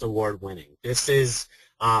most award-winning. This is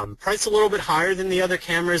priced a little bit higher than the other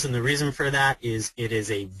cameras, and the reason for that is it is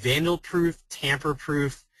a vandal-proof,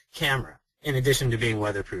 tamper-proof camera, in addition to being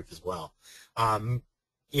weatherproof as well.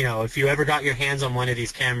 If you ever got your hands on one of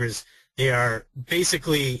these cameras, they are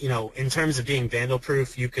basically, in terms of being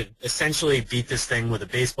vandal-proof, you could essentially beat this thing with a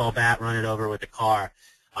baseball bat, run it over with a car,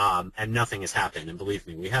 and nothing has happened. And believe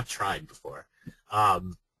me, we have tried before. It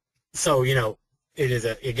is,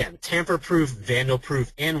 again, tamper-proof,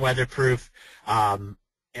 vandal-proof, and weatherproof. And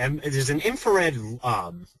there's an infrared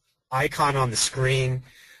icon on the screen.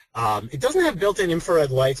 It doesn't have built-in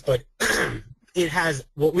infrared lights, but it has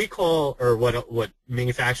what we call, or what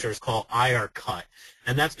manufacturers call IR cut.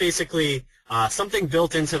 And that's basically something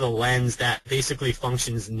built into the lens that basically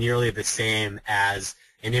functions nearly the same as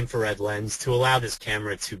an infrared lens to allow this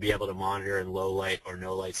camera to be able to monitor in low light or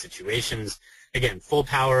no light situations. Again, full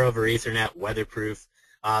power over Ethernet, weatherproof.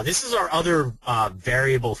 This is our other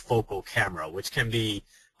variable focal camera, which can be,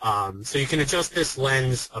 so you can adjust this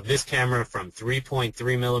lens of this camera from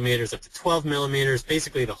 3.3 millimeters up to 12 millimeters,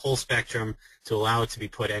 basically the whole spectrum, to allow it to be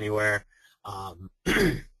put anywhere.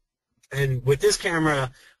 And with this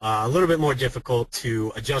camera, a little bit more difficult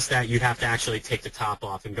to adjust that. You'd have to actually take the top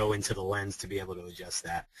off and go into the lens to be able to adjust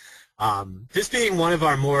that. This being one of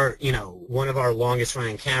our one of our longest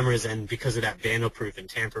running cameras, and because of that vandal-proof and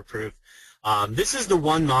tamper-proof, this is the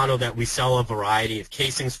one model that we sell a variety of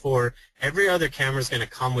casings for. Every other camera is going to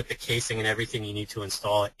come with the casing and everything you need to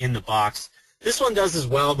install it in the box. This one does as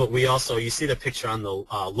well, but we also, you see the picture on the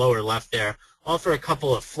lower left there, offer a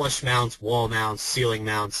couple of flush mounts, wall mounts, ceiling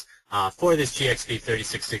mounts for this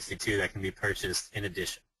GXV3662 that can be purchased in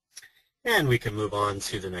addition. And we can move on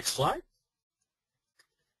to the next slide.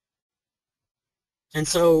 And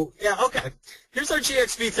so, yeah, okay, here's our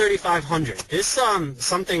GXV3500. This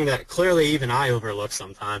something that clearly even I overlook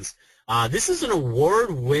sometimes. This is an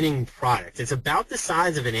award-winning product. It's about the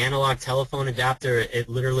size of an analog telephone adapter. It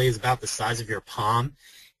literally is about the size of your palm,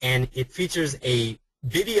 and it features a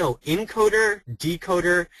video encoder,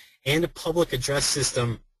 decoder, and a public address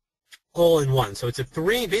system all in one. So it's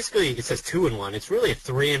basically it says 2-in-1. It's really a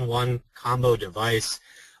 3-in-1 combo device.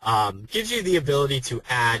 Gives you the ability to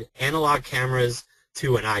add analog cameras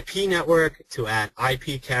to an IP network, to add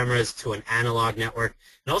IP cameras to an analog network,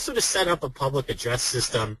 and also to set up a public address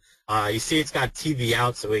system. You see it's got TV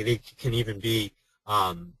out, so it can even be,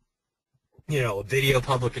 a video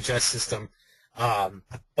public address system.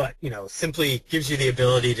 But, simply gives you the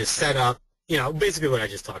ability to set up, basically what I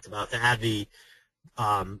just talked about, to add the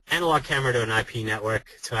analog camera to an IP network,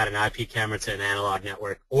 to add an IP camera to an analog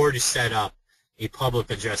network, or to set up a public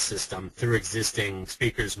address system through existing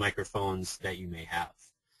speakers, microphones that you may have.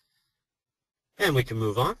 And we can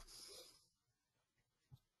move on.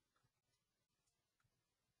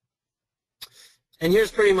 And here's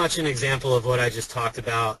pretty much an example of what I just talked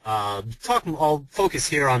about. I'll focus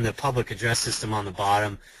here on the public address system on the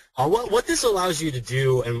bottom. What this allows you to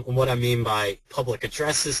do, and what I mean by public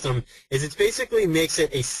address system, is it basically makes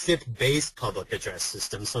it a SIP-based public address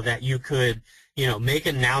system, so that you could, make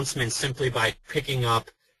announcements simply by picking up,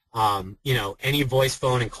 any voice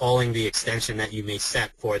phone and calling the extension that you may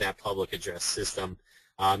set for that public address system.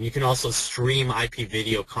 You can also stream IP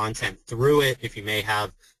video content through it if you may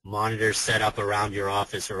have monitors set up around your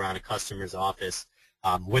office or around a customer's office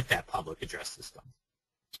with that public address system.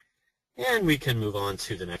 And we can move on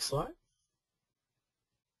to the next slide.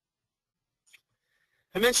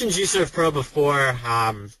 I mentioned GSurf Pro before.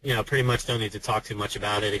 Pretty much don't need to talk too much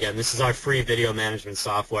about it. Again, this is our free video management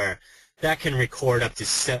software that can record up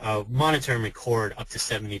to monitor and record up to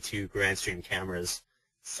 72 Grandstream cameras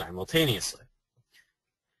simultaneously.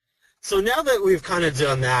 So now that we've kind of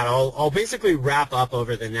done that, I'll basically wrap up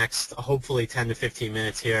over the next, hopefully, 10 to 15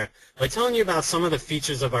 minutes here by telling you about some of the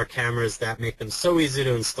features of our cameras that make them so easy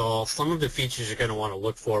to install, some of the features you're going to want to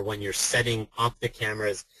look for when you're setting up the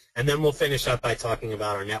cameras, and then we'll finish up by talking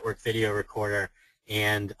about our network video recorder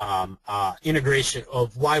and integration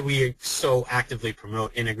of why we so actively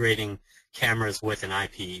promote integrating cameras with an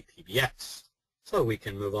IP PBX. So we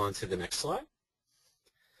can move on to the next slide.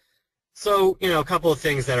 So, a couple of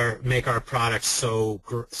things that make our products so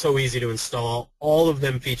easy to install. All of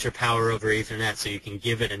them feature power over Ethernet, so you can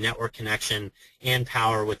give it a network connection and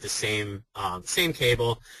power with the same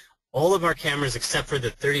cable. All of our cameras, except for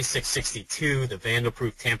the 3662, the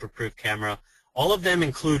vandal-proof, tamper-proof camera, all of them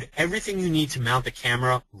include everything you need to mount the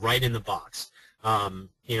camera right in the box.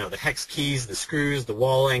 The hex keys, the screws, the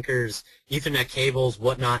wall anchors, Ethernet cables,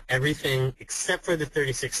 whatnot, everything except for the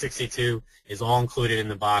 3662 is all included in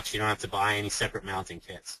the box. You don't have to buy any separate mounting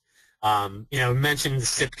kits. We mentioned the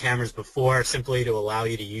SIP cameras before, simply to allow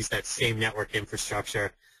you to use that same network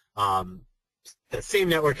infrastructure, and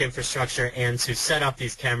to set up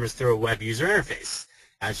these cameras through a web user interface,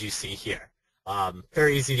 as you see here.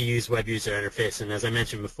 Very easy to use web user interface, and as I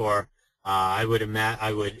mentioned before, I would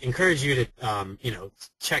encourage you to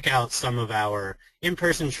check out some of our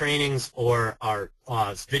in-person trainings or our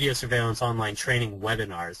video surveillance online training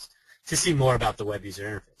webinars to see more about the web user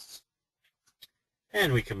interface.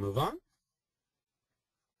 And we can move on.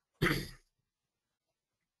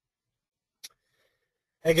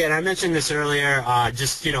 Again, I mentioned this earlier,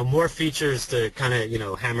 just more features to kind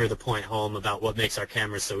of hammer the point home about what makes our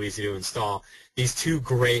cameras so easy to install. These two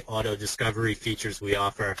great auto discovery features we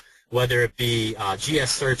offer, whether it be GS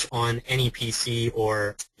search on any PC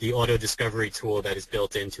or the auto discovery tool that is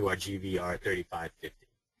built into our GVR 3550.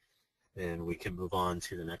 And we can move on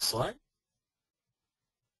to the next slide.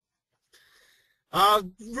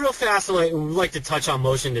 Real fast, we'd like to touch on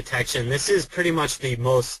motion detection. This is pretty much the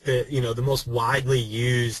most widely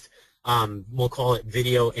used, we'll call it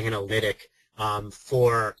video analytic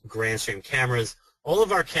for Grandstream cameras. All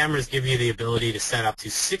of our cameras give you the ability to set up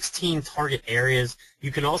to 16 target areas.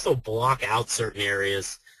 You can also block out certain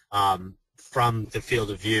areas from the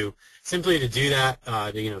field of view. Simply to do that,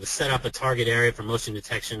 to set up a target area for motion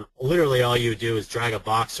detection, literally all you would do is drag a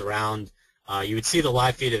box around. You would see the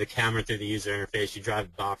live feed of the camera through the user interface. You drive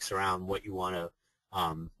the box around what you want to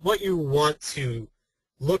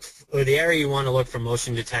look for, or the area you want to look for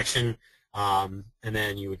motion detection, and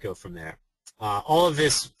then you would go from there. All of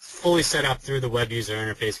this fully set up through the web user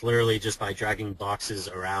interface, literally just by dragging boxes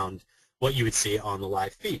around what you would see on the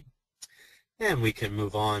live feed. And we can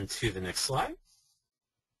move on to the next slide.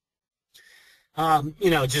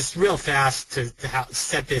 Just real fast to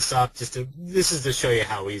set this up, this is to show you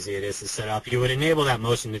how easy it is to set up. You would enable that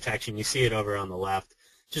motion detection. You see it over on the left.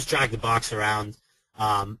 Just drag the box around.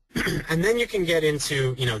 And then you can get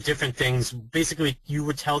into, different things. Basically, you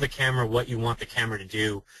would tell the camera what you want the camera to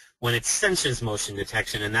do when it senses motion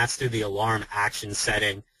detection, and that's through the alarm action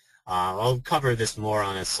setting. I'll cover this more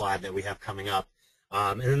on a slide that we have coming up.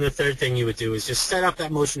 And then the third thing you would do is just set up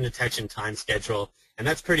that motion detection time schedule, and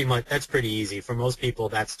that's pretty easy. For most people,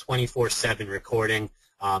 that's 24/7 recording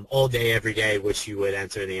all day, every day, which you would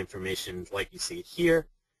enter the information like you see it here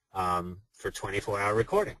for 24-hour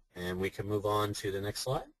recording. And we can move on to the next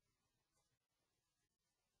slide.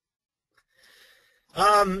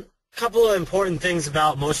 Couple of important things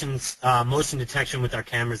about motion detection with our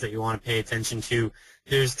cameras that you want to pay attention to.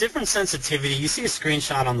 There's different sensitivity. You see a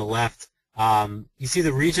screenshot on the left. You see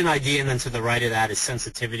the region ID, and then to the right of that is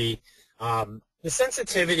sensitivity. The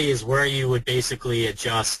sensitivity is where you would basically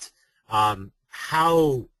adjust like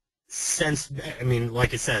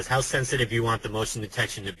it says, how sensitive you want the motion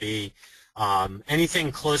detection to be. Anything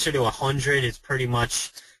closer to 100 is pretty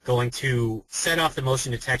much going to set off the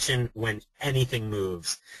motion detection when anything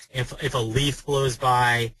moves. If a leaf blows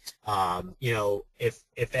by,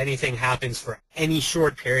 if anything happens for any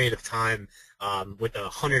short period of time with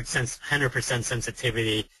 100%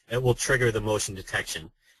 sensitivity, it will trigger the motion detection.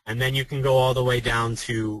 And then you can go all the way down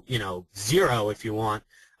to 0 if you want.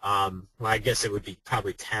 Well, I guess it would be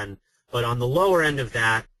probably 10. But on the lower end of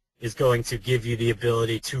that is going to give you the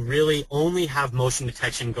ability to really only have motion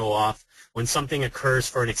detection go off when something occurs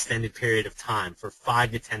for an extended period of time, for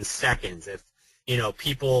 5 to 10 seconds. If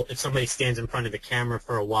somebody stands in front of the camera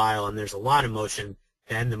for a while and there's a lot of motion,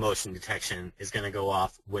 then the motion detection is going to go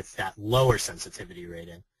off with that lower sensitivity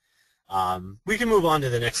rating. We can move on to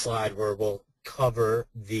the next slide where we'll cover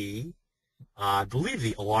I believe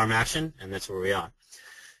the alarm action, and that's where we are.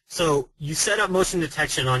 So you set up motion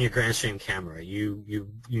detection on your Grandstream camera. You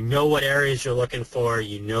know what areas you're looking for.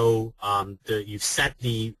 You've set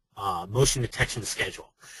the motion detection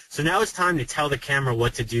schedule. So now it's time to tell the camera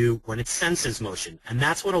what to do when it senses motion, and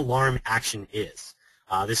that's what alarm action is.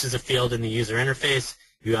 This is a field in the user interface.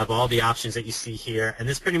 You have all the options that you see here, and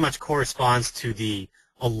this pretty much corresponds to the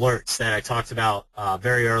alerts that I talked about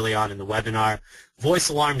very early on in the webinar. Voice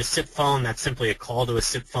alarm to SIP phone, that's simply a call to a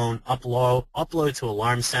SIP phone. Upload to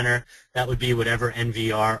Alarm Center, that would be whatever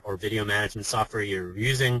NVR or video management software you're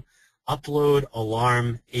using. Upload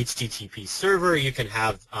alarm HTTP server, you can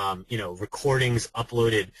have recordings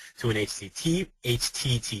uploaded to an HTTP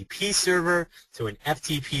server, to an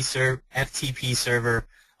FTP server,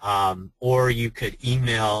 or you could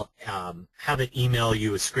have it email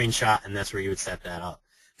you a screenshot, and that's where you would set that up.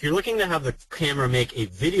 If you're looking to have the camera make a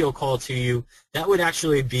video call to you, that would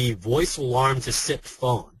actually be voice alarm to SIP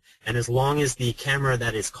phone. And as long as the camera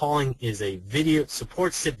that is calling is a video,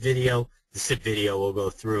 supports SIP video, the SIP video will go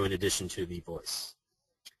through in addition to the voice.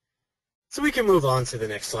 So we can move on to the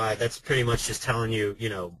next slide. That's pretty much just telling you,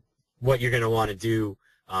 what you're going to want to do,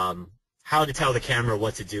 how to tell the camera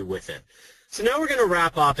what to do with it. So now we're going to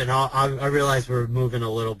wrap up, and I realize we're moving a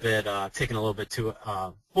little bit, taking a little bit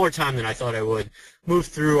more time than I thought I would, move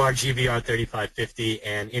through our GVR3550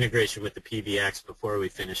 and integration with the PBX before we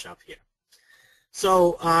finish up here.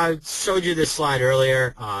 So I showed you this slide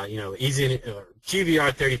earlier,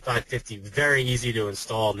 GVR3550, very easy to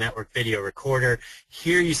install network video recorder.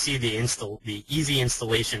 Here you see the easy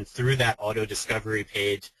installation through that auto discovery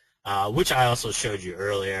page, which I also showed you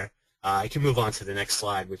earlier. I can move on to the next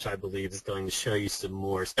slide, which I believe is going to show you some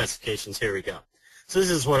more specifications. Here we go. So this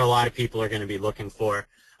is what a lot of people are going to be looking for.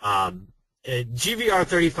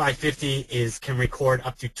 GVR3550 can record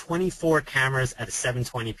up to 24 cameras at a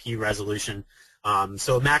 720p resolution.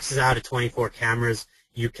 So it maxes out at 24 cameras.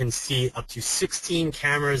 You can see up to 16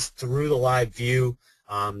 cameras through the live view.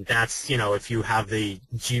 That's, if you have the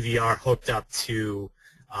GVR hooked up to,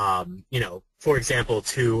 for example,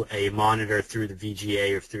 to a monitor through the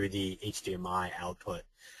VGA or through the HDMI output.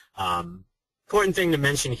 Important thing to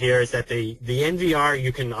mention here is that the NVR,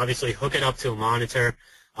 you can obviously hook it up to a monitor.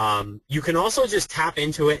 You can also just tap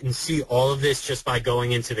into it and see all of this just by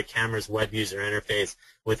going into the camera's web user interface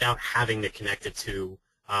without having to connect it to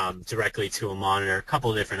directly to a monitor. A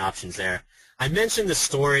couple of different options there. I mentioned the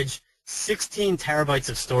storage. 16 terabytes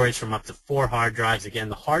of storage from up to 4 hard drives. Again,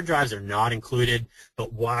 the hard drives are not included, but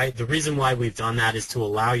the reason why we've done that is to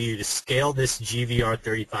allow you to scale this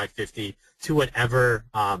GVR3550 to whatever,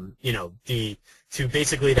 to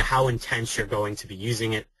basically to how intense you're going to be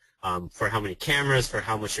using it, for how many cameras, for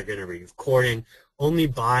how much you're going to be recording. Only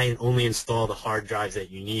buy and only install the hard drives that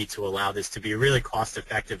you need to allow this to be a really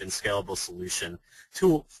cost-effective and scalable solution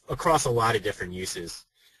across a lot of different uses.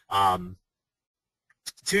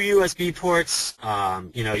 2 USB ports,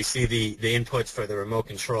 you see the inputs for the remote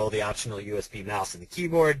control, the optional USB mouse and the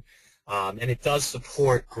keyboard, and it does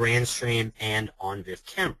support Grandstream and on-VIF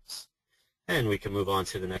cameras. And we can move on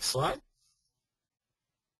to the next slide.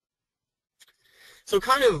 So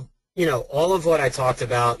kind of, all of what I talked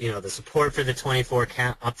about, the support for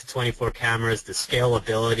the up to 24 cameras, the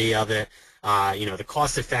scalability of it, the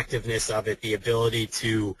cost effectiveness of it, the ability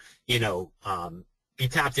to, be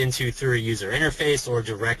tapped into through a user interface or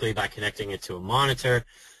directly by connecting it to a monitor,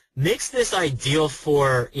 makes this ideal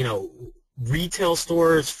for, retail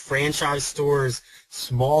stores, franchise stores,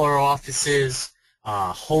 smaller offices,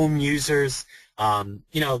 home users.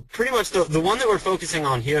 Pretty much the one that we're focusing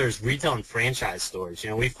on here is retail and franchise stores.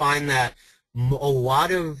 We find that a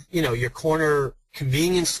lot of, your corner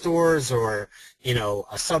convenience stores or,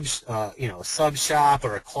 a sub shop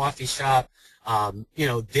or a coffee shop,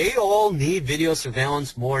 they all need video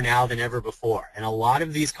surveillance more now than ever before. And a lot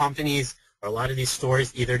of these companies or a lot of these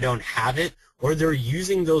stores either don't have it or they're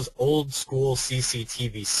using those old school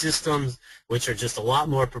CCTV systems, which are just a lot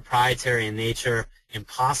more proprietary in nature,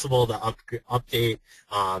 impossible to update,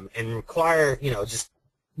 and require, just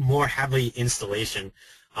more heavy installation.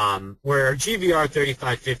 Where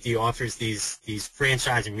GVR3550 offers these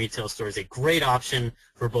franchise and retail stores a great option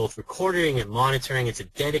for both recording and monitoring. It's a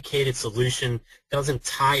dedicated solution, doesn't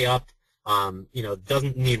tie up,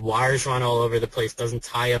 doesn't need wires run all over the place, doesn't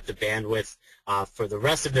tie up the bandwidth for the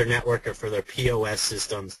rest of their network or for their POS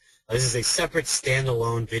systems. This is a separate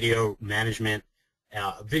standalone video management,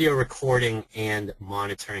 video recording and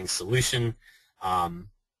monitoring solution.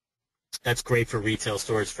 That's great for retail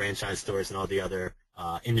stores, franchise stores, and all the other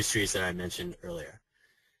industries that I mentioned earlier.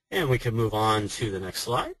 And we can move on to the next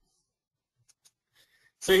slide.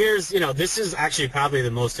 So here's, this is actually probably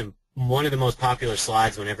the most one of the most popular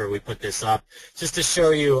slides whenever we put this up, just to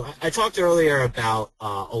show you. I talked earlier about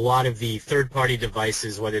a lot of the third-party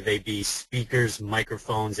devices, whether they be speakers,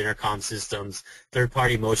 microphones, intercom systems,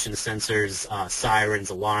 third-party motion sensors, sirens,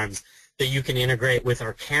 alarms, that you can integrate with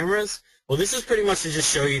our cameras. Well, this is pretty much to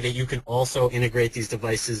just show you that you can also integrate these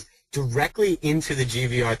devices directly into the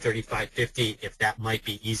GVR 3550 if that might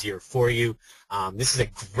be easier for you. This is a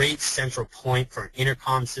great central point for an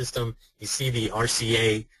intercom system. You see the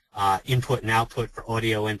RCA input and output for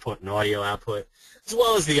audio input and audio output, as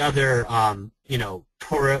well as the other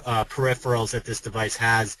peripherals that this device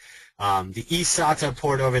has. The eSATA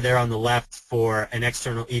port over there on the left for an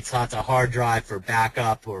external eSATA hard drive for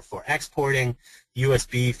backup or for exporting,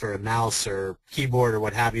 USB for a mouse or keyboard or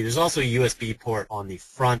what have you. There's also a USB port on the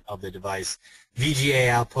front of the device, VGA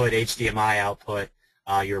output, HDMI output,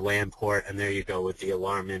 your LAN port, and there you go with the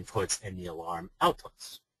alarm inputs and the alarm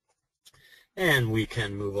outputs. And we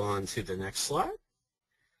can move on to the next slide.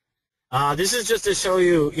 This is just to show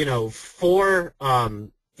you, the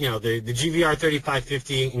GVR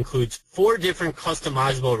 3550 includes 4 different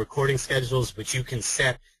customizable recording schedules which you can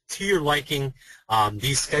set to your liking.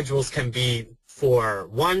 These schedules can be for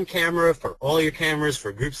one camera, for all your cameras,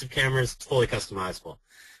 for groups of cameras. It's fully customizable.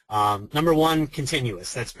 Number 1,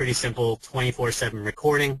 continuous. That's pretty simple, 24/7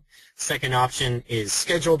 recording. Second option is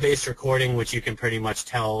schedule-based recording, which you can pretty much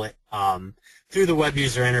tell it through the web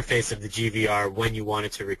user interface of the GVR when you want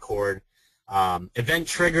it to record. Event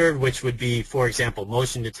triggered, which would be, for example,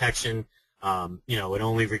 motion detection. It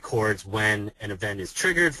only records when an event is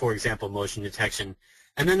triggered, for example, motion detection.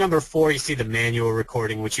 And then number 4, you see the manual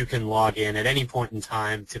recording, which you can log in at any point in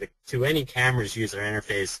time to any camera's user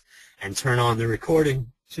interface and turn on the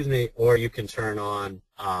recording, or you can turn on,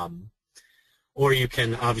 or you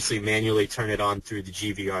can obviously manually turn it on through the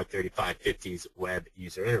GVR 3550's web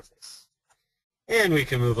user interface. And we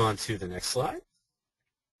can move on to the next slide.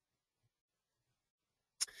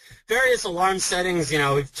 Various alarm settings,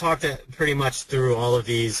 we've talked pretty much through all of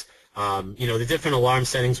these. The different alarm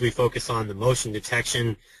settings we focus on: the motion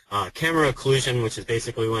detection, camera occlusion, which is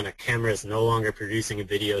basically when a camera is no longer producing a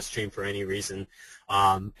video stream for any reason.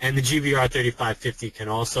 And the GVR 3550 can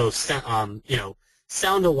also,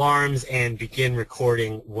 sound alarms and begin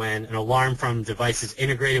recording when an alarm from device is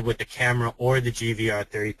integrated with the camera or the GVR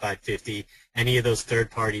 3550. Any of those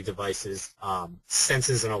third-party devices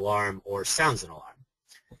senses an alarm or sounds an alarm.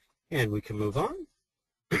 And we can move on.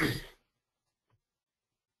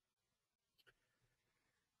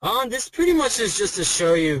 This pretty much is just to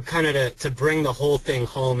show you, kind of to bring the whole thing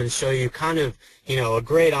home and show you kind of, a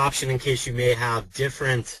great option in case you may have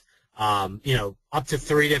different, up to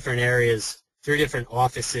 3 different areas, 3 different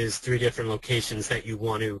offices, 3 different locations that you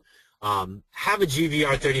want to have a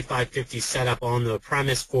GVR 3550 set up on the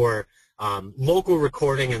premise for local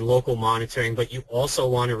recording and local monitoring, but you also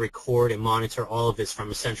want to record and monitor all of this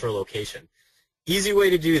from a central location. Easy way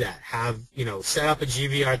to do that: set up a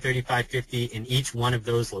GVR 3550 in each one of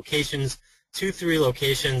those locations, 2-3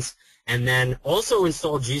 locations, and then also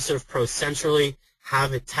install GSurf Pro centrally,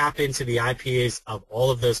 have it tap into the IPs of all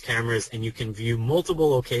of those cameras, and you can view multiple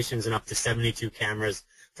locations and up to 72 cameras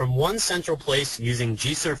from one central place using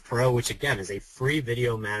GSurf Pro, which again is a free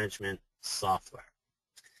video management software.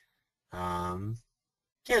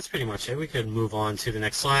 Yeah, that's pretty much it. We could move on to the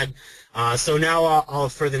next slide. So now I'll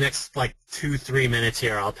for the next 2-3 minutes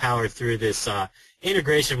here, I'll power through this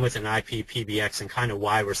integration with an IP PBX and kind of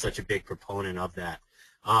why we're such a big proponent of that.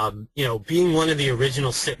 Being one of the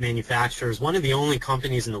original SIP manufacturers, one of the only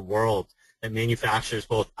companies in the world that manufactures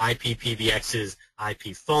both IP PBXs,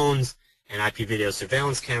 IP phones, and IP video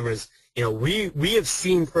surveillance cameras, we have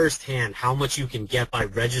seen firsthand how much you can get by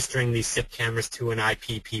registering these SIP cameras to an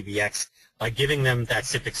IP PBX by giving them that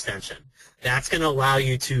SIP extension. That's going to allow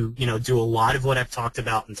you to, do a lot of what I've talked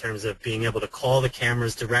about in terms of being able to call the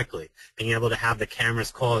cameras directly, being able to have the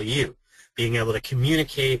cameras call you, being able to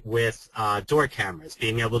communicate with door cameras,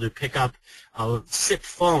 being able to pick up a SIP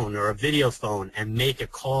phone or a video phone and make a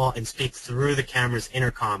call and speak through the camera's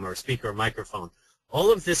intercom or speaker or microphone.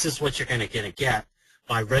 All of this is what you're going to get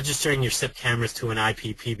by registering your SIP cameras to an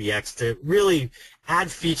IP PBX to really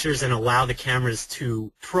add features and allow the cameras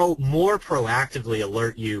to more proactively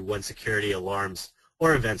alert you when security alarms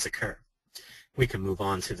or events occur. We can move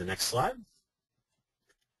on to the next slide.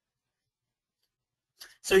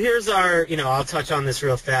 So here's our, I'll touch on this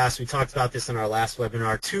real fast. We talked about this in our last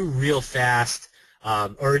webinar. 2 real fast,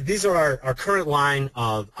 these are our current line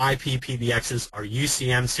of IP PBXs, our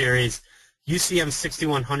UCM series. UCM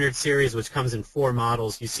 6100 series, which comes in 4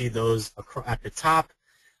 models. You see those at the top.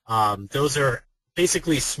 Those are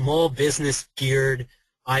basically small business geared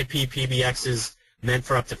IP PBXs. meant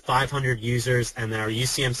for up to 500 users, and then our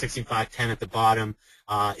UCM6510 at the bottom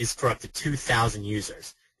is for up to 2,000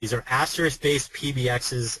 users. These are asterisk-based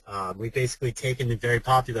PBXs. We've basically taken the very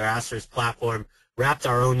popular asterisk platform, wrapped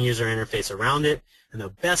our own user interface around it, and the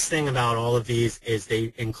best thing about all of these is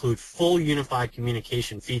they include full unified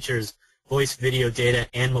communication features, voice, video, data,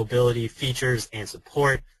 and mobility features and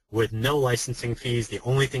support with no licensing fees. The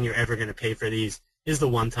only thing you're ever going to pay for these is the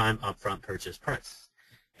one-time upfront purchase price.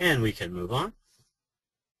 And we can move on.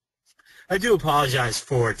 I do apologize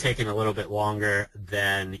for taking a little bit longer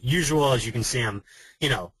than usual. As you can see, I'm,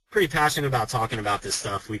 pretty passionate about talking about this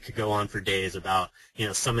stuff. We could go on for days about,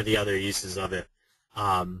 some of the other uses of it.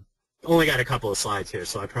 Only got a couple of slides here,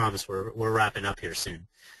 so I promise we're wrapping up here soon.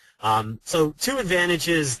 So 2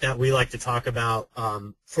 advantages that we like to talk about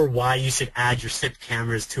for why you should add your SIP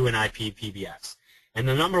cameras to an IP PBX. And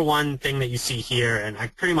the number one thing that you see here, and I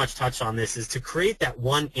pretty much touched on this, is to create that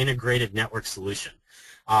one integrated network solution.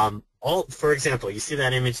 For example, you see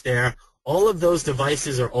that image there. All of those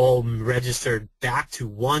devices are all registered back to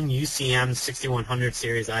one UCM 6100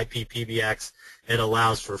 series IP PBX. It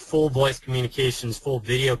allows for full voice communications, full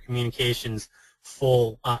video communications,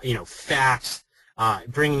 full, fax,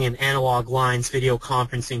 bringing in analog lines, video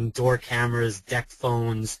conferencing, door cameras, deck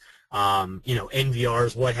phones,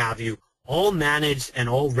 NVRs, what have you, all managed and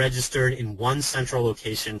all registered in one central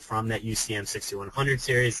location from that UCM 6100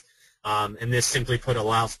 series. And this simply put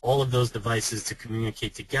allows all of those devices to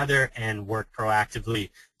communicate together and work proactively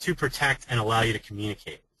to protect and allow you to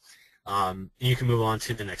communicate. You can move on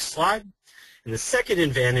to the next slide. And the second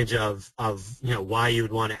advantage of why you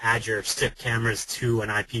would want to add your SIP cameras to an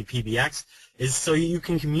IP PBX is so you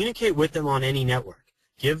can communicate with them on any network.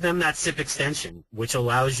 Give them that SIP extension, which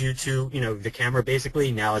allows you to, the camera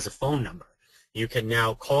basically now has a phone number. You can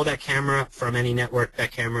now call that camera from any network.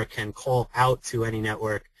 That camera can call out to any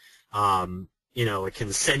network. It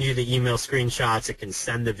can send you the email screenshots, it can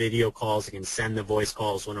send the video calls, it can send the voice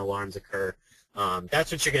calls when alarms occur.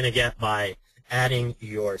 That's what you're going to get by adding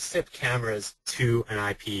your SIP cameras to an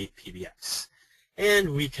IP PBX.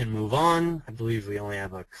 And we can move on. I believe we only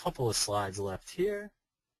have a couple of slides left here.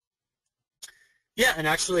 Yeah, and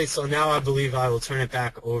actually, so now I believe I will turn it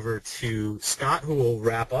back over to Scott, who will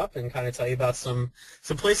wrap up and kind of tell you about some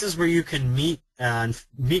places where you can meet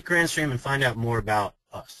Grandstream and find out more about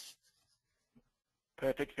us.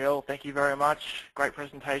 Perfect, Phil. Thank you very much. Great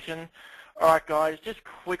presentation. All right, guys, just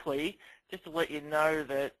quickly, just to let you know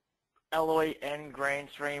that Alloy and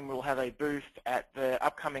Grandstream will have a booth at the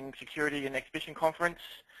upcoming Security and Exhibition Conference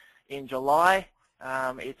in July.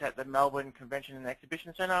 It's at the Melbourne Convention and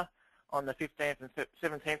Exhibition Centre on the 15th and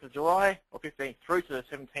 17th of July, or 15th through to the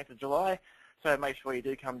 17th of July. So make sure you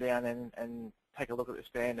do come down and take a look at the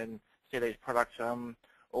stand and see these products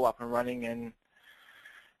all up and running and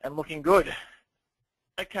looking good.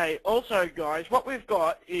 Okay, also guys, what we've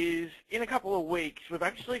got is in a couple of weeks, we've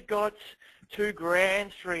actually got 2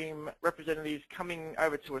 Grandstream representatives coming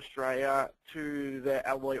over to Australia to the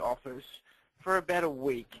Alloy office for about a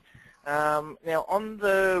week. Now on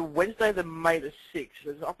the Wednesday, May the 6th,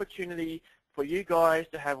 there's an opportunity for you guys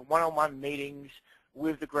to have one-on-one meetings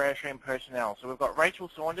with the Grandstream personnel. So we've got Rachel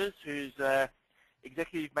Saunders, who's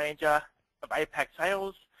Executive Manager of APAC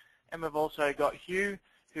Sales, and we've also got Hugh,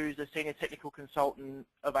 who's a Senior Technical Consultant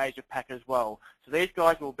of Asia Pac as well. So these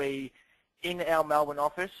guys will be in our Melbourne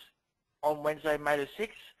office on Wednesday, May the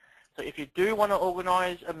 6th. So if you do want to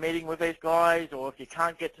organise a meeting with these guys, or if you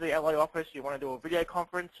can't get to the LA office, you want to do a video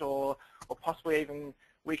conference, or possibly even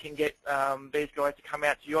we can get these guys to come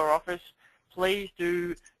out to your office, please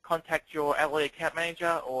do contact your Alloy account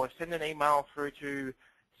manager or send an email through to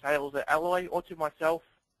sales@alloy or to myself,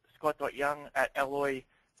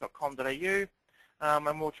 scott.young@alloy.com.au.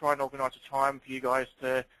 And we'll try and organise a time for you guys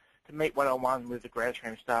to meet one-on-one with the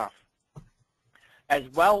Grandstream staff. As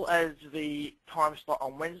well as the time slot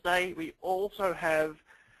on Wednesday, we also have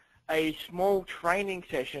a small training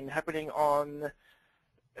session happening on,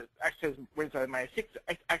 actually Wednesday, May 6th,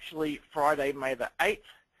 actually Friday, May the 8th,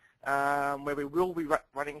 where we will be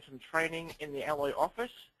running some training in the Alloy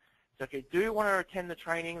office. So if you do want to attend the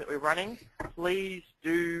training that we're running, please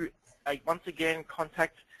do, once again,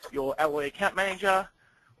 contact your Alloy account manager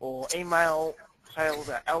or email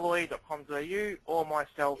sales@alloy.com.au or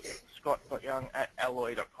myself,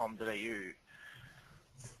 scott.young@alloy.com.au.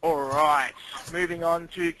 All right, moving on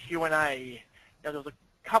to Q&A. Now, there was a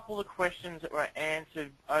couple of questions that were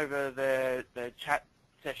answered over the chat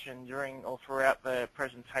session during or throughout the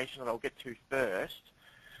presentation that I'll get to first.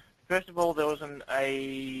 First of all, there was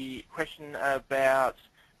a question about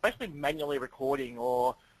basically manually recording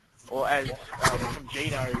or as from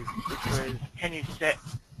Gino, which was, can you set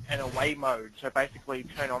an away mode, so basically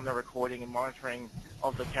turn on the recording and monitoring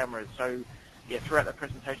of the cameras. So yeah, throughout the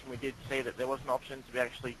presentation we did see that there was an option to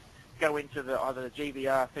actually go into either the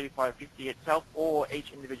GVR 3550 itself or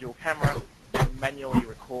each individual camera and manually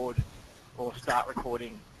record or start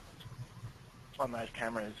recording on those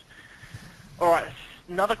cameras. Alright,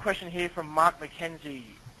 another question here from Mark McKenzie.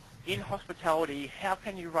 In hospitality, how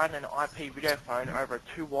can you run an IP video phone over a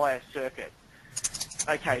 2-wire circuit?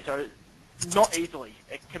 Okay, so not easily.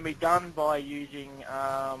 It can be done by using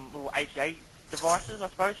little ATA devices, I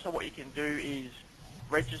suppose. So what you can do is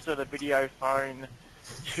register the video phone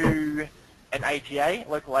to an ATA,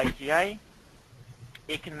 local ATA.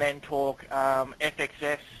 It can then talk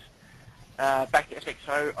FXS back to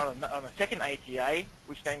FXO on a second ATA,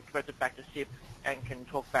 which then converts it back to SIP and can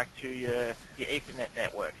talk back to your Ethernet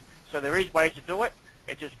network. So there is ways to do it.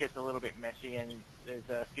 It just gets a little bit messy, and there's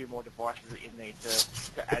a few more devices that you need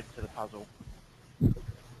to add to the puzzle.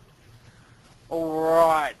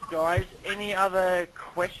 Alright, guys. Any other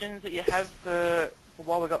questions that you have for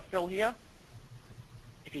while we've got Phil here?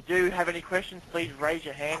 If you do have any questions, please raise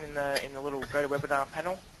your hand in the little GoToWebinar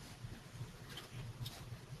panel.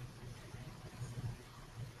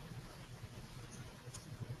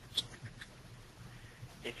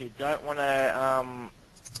 If you don't want to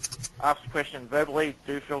ask a question verbally,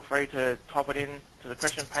 do feel free to type it in to the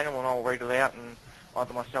question panel and I'll read it out, and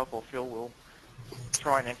either myself or Phil will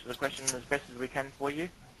try and answer the question as best as we can for you.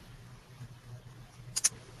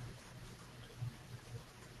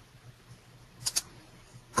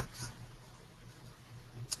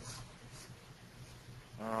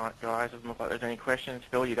 Alright guys, doesn't look like there's any questions.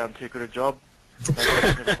 Phil, you've done too good a job. No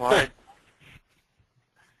questions required.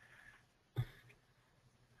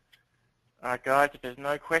 Alright guys, if there's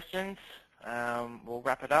no questions, we'll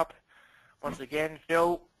wrap it up. Once again,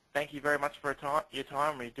 Phil, thank you very much for your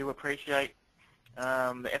time. We do appreciate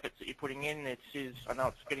the efforts that you're putting in. I know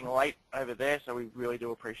it's getting late over there, so we really do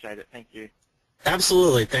appreciate it. Thank you.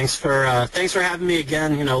 Absolutely. Thanks for having me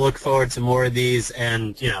again. Look forward to more of these,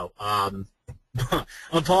 and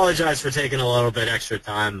apologize for taking a little bit extra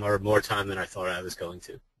time or more time than I thought I was going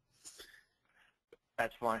to.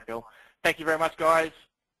 That's fine, Phil. Thank you very much, guys.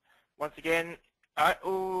 Once again,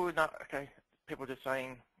 okay. People just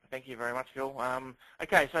saying thank you very much, Phil.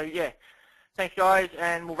 Okay, so yeah, thanks, guys,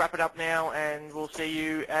 and we'll wrap it up now, and we'll see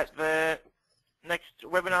you at the next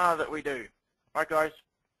webinar that we do. All right, guys.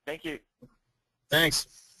 Thank you. Thanks.